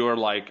to, you're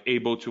like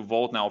able to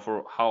vote now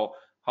for how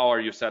are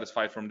you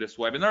satisfied from this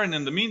webinar. And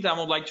in the meantime, I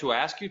would like to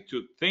ask you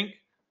to think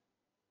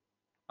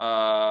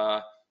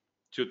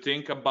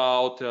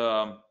about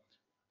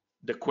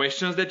the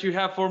questions that you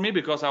have for me,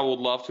 because I would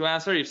love to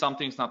answer if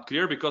something's not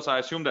clear, because I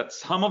assume that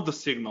some of the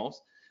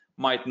signals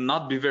might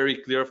not be very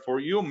clear for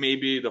you.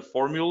 Maybe the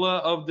formula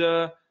of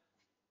the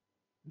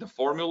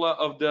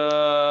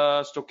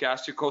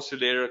stochastic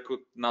oscillator could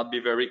not be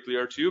very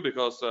clear to you,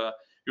 because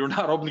you're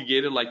not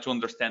obligated like to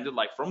understand it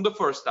like from the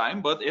first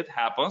time, but it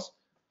happens.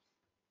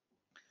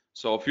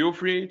 So feel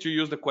free to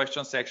use the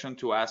question section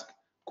to ask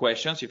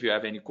questions if you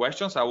have any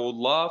questions. I would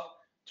love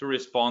to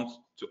respond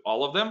to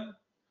all of them.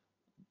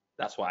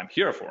 That's what I'm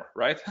here for,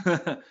 right?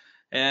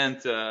 and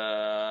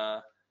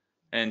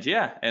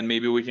yeah, and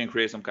maybe we can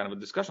create some kind of a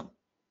discussion.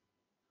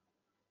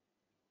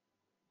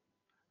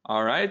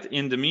 All right,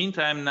 in the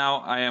meantime, now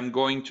I am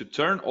going to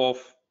turn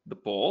off the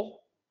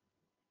poll.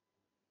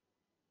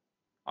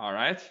 All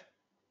right,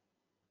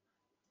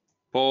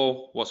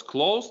 poll was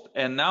closed,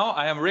 and now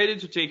I am ready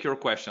to take your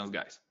questions,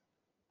 guys.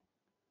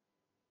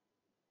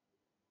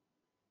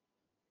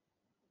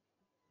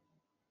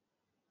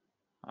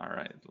 All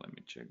right, let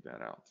me check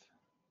that out.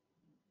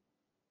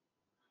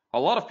 A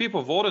lot of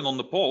people voted on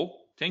the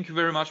poll. Thank you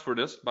very much for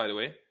this, by the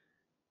way.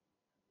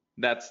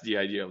 That's the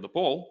idea of the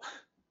poll,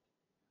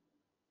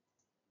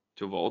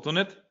 to vote on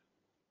it.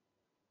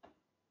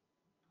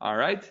 All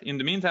right, in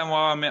the meantime,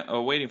 while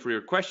I'm waiting for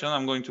your question,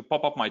 I'm going to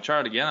pop up my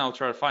chart again. I'll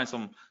try to find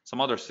some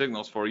other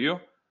signals for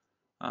you.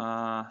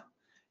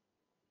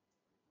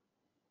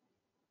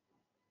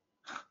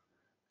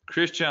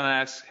 Christian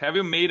asks, have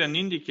you made an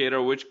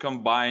indicator which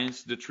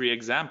combines the three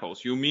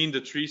examples? You mean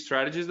the three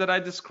strategies that I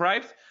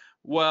described?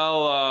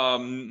 Well,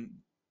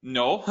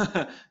 no,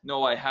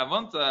 no, I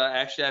haven't.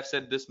 Actually, I've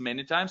said this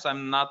many times.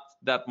 I'm not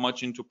that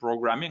much into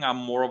programming. I'm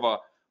more of a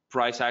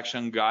price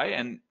action guy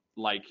and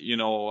like, you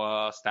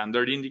know,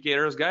 standard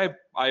indicators guy.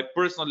 I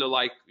personally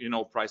like, you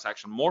know, price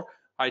action more.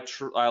 I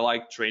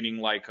like trading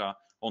like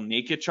on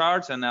naked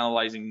charts and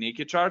analyzing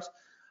naked charts.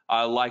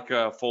 I like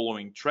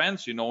following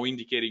trends, you know,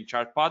 indicating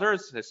chart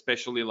patterns,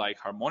 especially like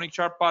harmonic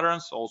chart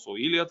patterns, also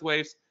Elliott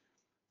waves,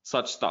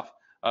 such stuff.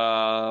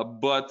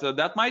 But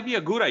that might be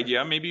a good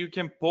idea. Maybe you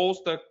can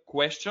post a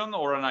question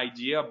or an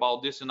idea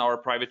about this in our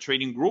private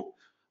trading group,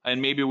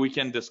 and maybe we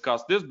can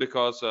discuss this,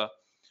 because,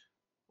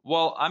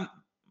 well,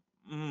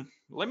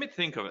 let me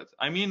think of it.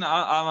 I mean,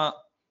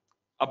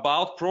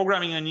 about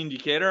programming an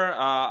indicator,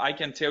 I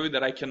can tell you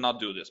that I cannot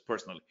do this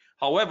personally.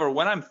 However,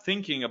 when I'm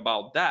thinking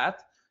about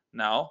that,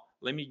 now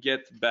let me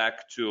get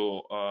back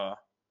to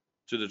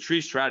the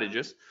three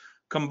strategies.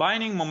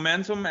 Combining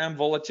momentum and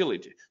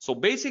volatility. So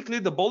basically,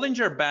 the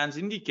Bollinger Bands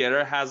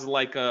indicator has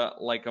like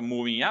a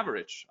moving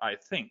average, I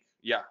think.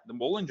 Yeah, the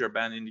Bollinger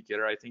Band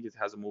indicator, I think it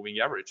has a moving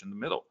average in the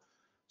middle.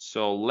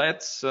 So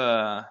let's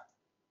open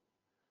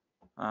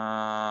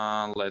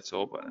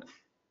it.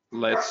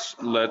 Let's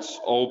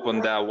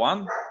open that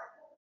one.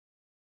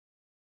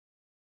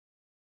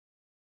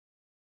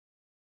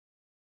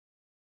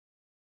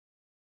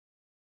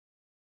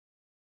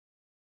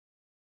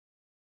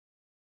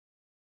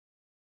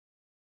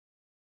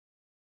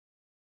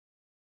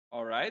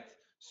 All right,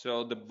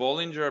 so the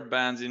Bollinger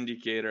Bands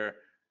indicator,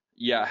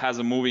 yeah, has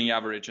a moving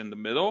average in the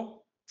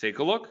middle. Take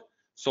a look.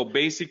 So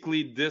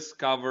basically, this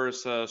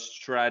covers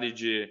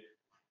strategy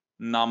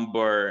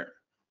number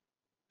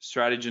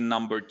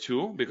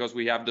 2, because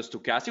we have the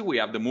stochastic, we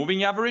have the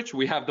moving average,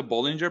 we have the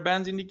Bollinger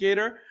Bands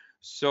indicator.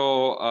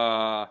 So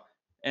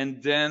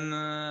and then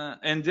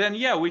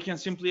yeah, we can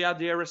simply add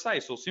the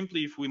RSI. So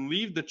simply, if we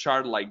leave the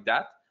chart like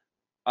that,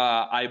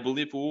 I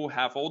believe we will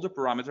have all the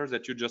parameters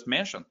that you just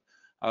mentioned.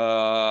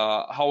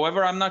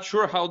 However, I'm not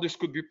sure how this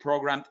could be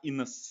programmed in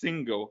a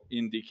single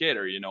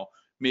indicator. You know,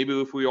 maybe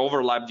if we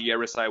overlap the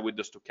RSI with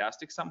the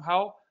stochastic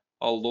somehow,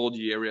 although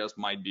the areas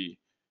might be,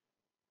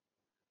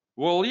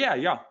 well,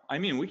 yeah. I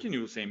mean, we can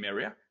use the same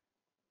area.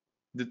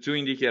 The two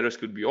indicators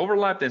could be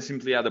overlapped, and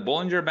simply add the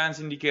Bollinger Bands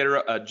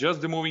indicator,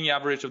 adjust the moving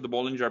average of the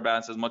Bollinger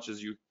Bands as much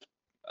as you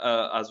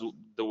as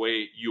the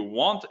way you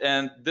want,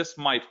 and this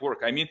might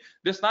work. I mean,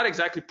 this is not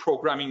exactly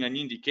programming an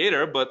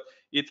indicator, but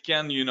it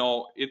can, you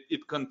know,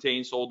 it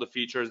contains all the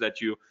features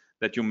that you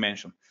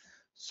mentioned.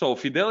 So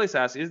Fidelis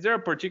asks, is there a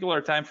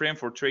particular time frame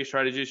for trade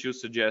strategies you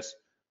suggest?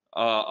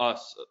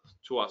 us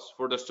to us.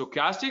 For the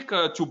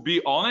stochastic, to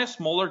be honest,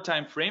 smaller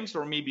time frames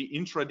or maybe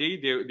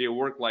intraday, they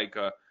work like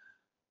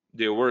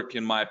they work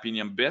in my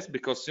opinion best,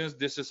 because since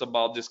this is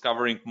about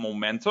discovering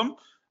momentum,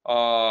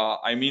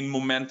 I mean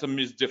momentum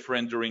is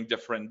different during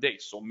different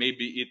days, so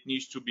maybe it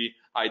needs to be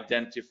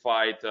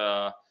identified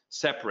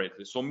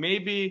separately. So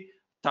maybe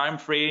time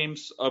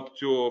frames up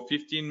to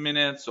 15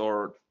 minutes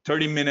or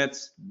 30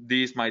 minutes,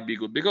 these might be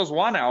good, because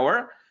 1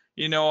 hour,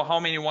 you know how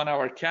many 1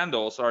 hour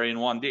candles are in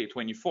one day?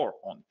 24.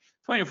 On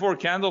 24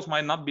 candles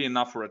might not be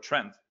enough for a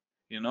trend,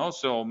 you know,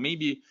 so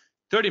maybe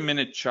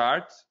 30-minute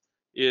chart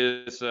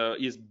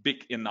is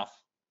big enough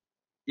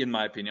in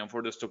my opinion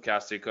for the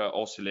stochastic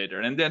oscillator.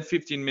 And then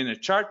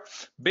 15-minute chart,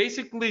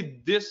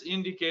 basically this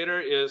indicator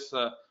is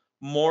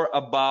more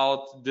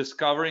about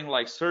discovering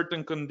like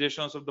certain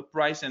conditions of the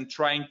price and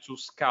trying to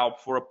scalp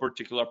for a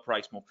particular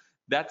price move.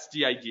 That's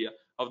the idea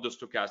of the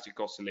stochastic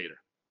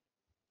oscillator.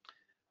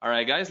 All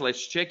right guys,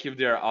 let's check if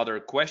there are other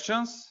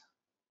questions.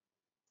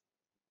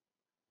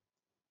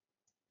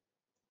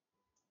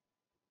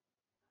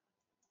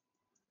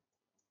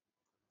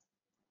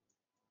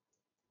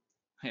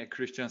 Yeah,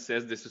 Christian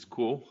says this is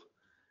cool.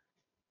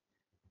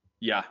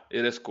 Yeah,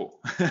 it is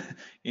cool.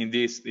 In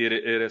this, it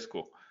is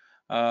cool.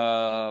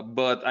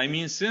 But I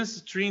mean,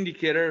 since 3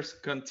 indicators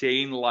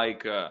contain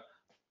like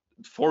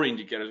 4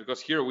 indicators,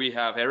 because here we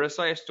have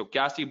RSI,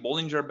 stochastic,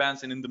 Bollinger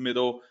Bands, and in the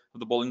middle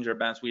of the Bollinger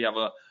Bands we have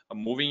a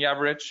moving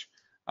average,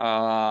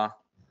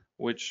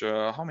 which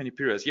how many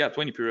periods? Yeah,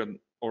 20 period,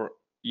 or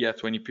yeah,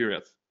 20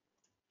 periods.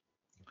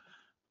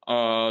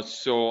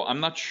 So I'm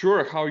not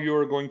sure how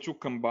you're going to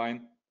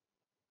combine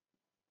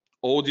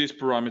all these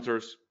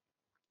parameters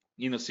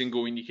in a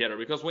single indicator,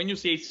 because when you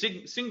say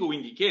single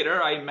indicator,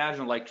 I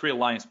imagine like 3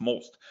 lines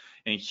most,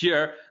 and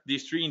here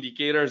these 3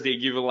 indicators, they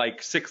give you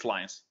like 6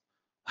 lines.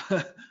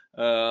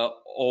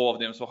 All of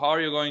them. So how are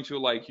you going to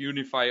like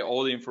unify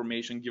all the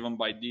information given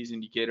by these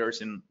indicators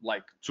in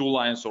like 2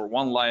 lines or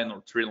 1 line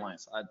or 3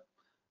 lines?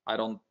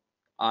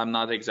 I'm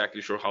not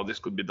exactly sure how this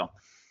could be done.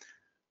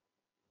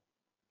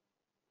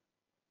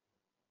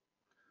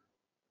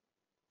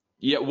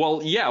 Yeah,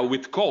 well, yeah,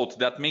 with code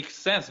that makes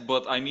sense,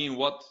 but I mean,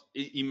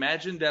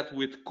 imagine that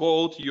with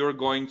code you're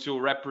going to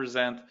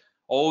represent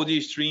all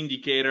these 3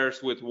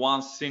 indicators with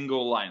one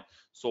single line.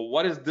 So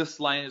what is this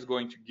line is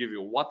going to give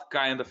you? What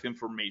kind of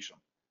information?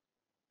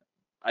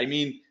 I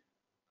mean,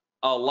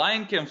 a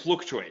line can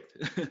fluctuate,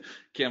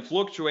 can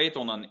fluctuate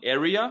on an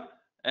area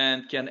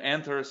and can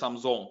enter some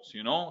zones,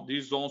 you know?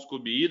 These zones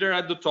could be either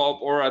at the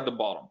top or at the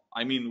bottom.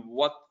 I mean,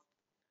 what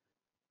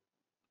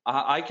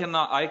I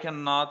cannot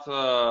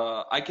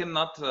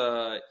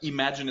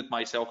imagine it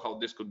myself how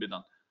this could be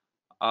done.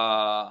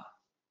 Oh,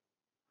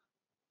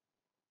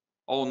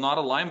 not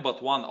a line,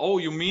 but one. Oh,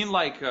 you mean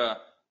like a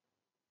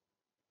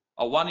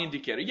one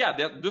indicator? Yeah,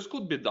 this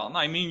could be done.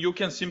 I mean, you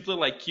can simply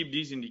like keep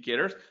these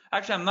indicators.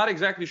 Actually, I'm not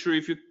exactly sure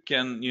if you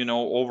can, you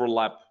know,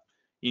 overlap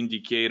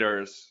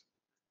indicators.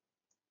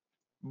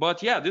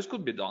 But yeah, this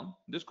could be done.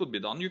 This could be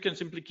done. You can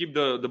simply keep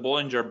the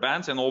Bollinger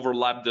Bands and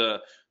overlap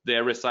the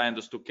RSI and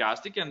the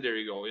stochastic, and there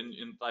you go.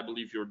 And I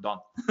believe you're done.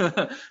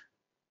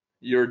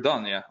 You're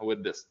done, yeah,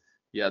 with this.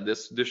 Yeah,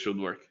 this should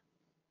work.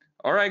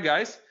 All right,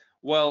 guys.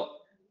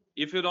 Well,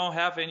 if you don't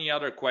have any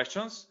other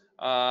questions,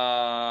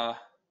 oh,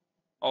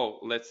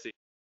 let's see.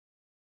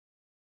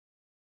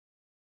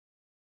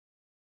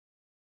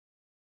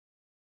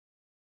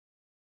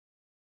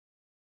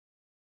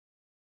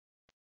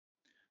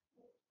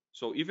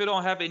 So if you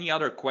don't have any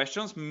other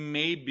questions,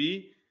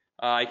 maybe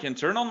I can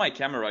turn on my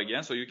camera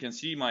again so you can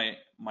see my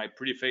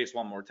pretty face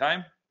one more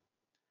time.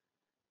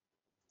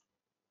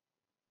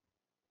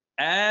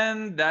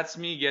 And that's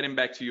me getting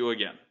back to you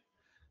again.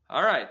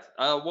 All right.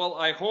 Well,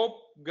 I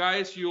hope,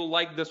 guys, you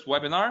like this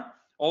webinar.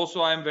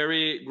 Also, I'm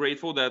very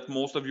grateful that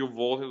most of you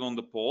voted on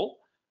the poll,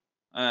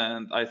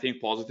 and I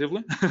think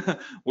positively,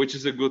 which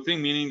is a good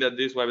thing, meaning that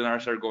these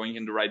webinars are going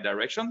in the right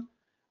direction.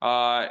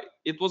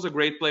 It was a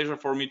great pleasure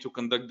for me to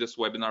conduct this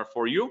webinar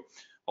for you.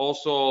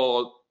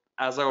 Also,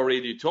 as I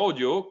already told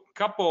you, a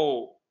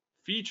couple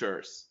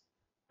features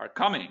are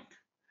coming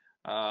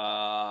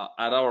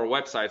at our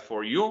website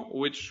for you,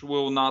 which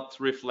will not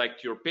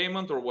reflect your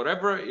payment or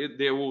whatever.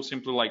 They will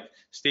simply like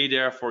stay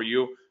there for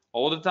you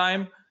all the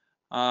time.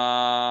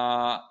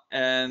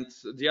 And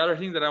the other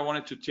thing that I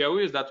wanted to tell you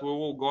is that we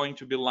will going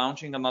to be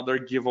launching another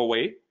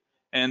giveaway,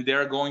 and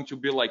there are going to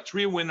be like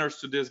 3 winners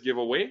to this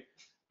giveaway.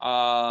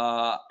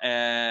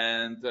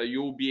 And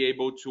you'll be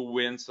able to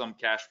win some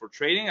cash for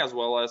trading as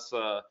well as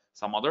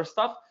some other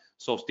stuff.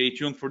 So stay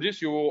tuned for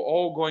this. You're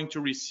all going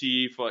to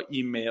receive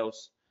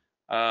emails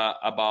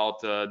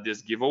about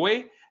this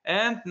giveaway.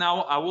 And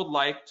now I would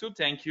like to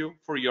thank you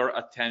for your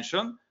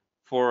attention,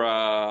 for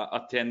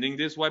attending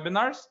these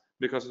webinars,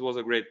 because it was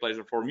a great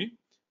pleasure for me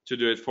to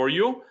do it for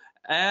you.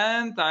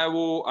 And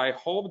I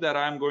hope that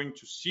I'm going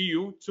to see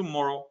you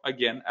tomorrow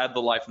again at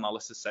the live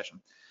analysis session.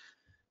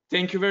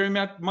 Thank you very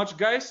much,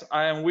 guys.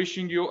 I am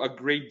wishing you a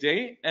great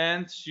day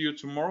and see you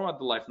tomorrow at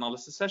the live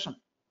analysis session.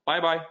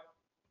 Bye-bye.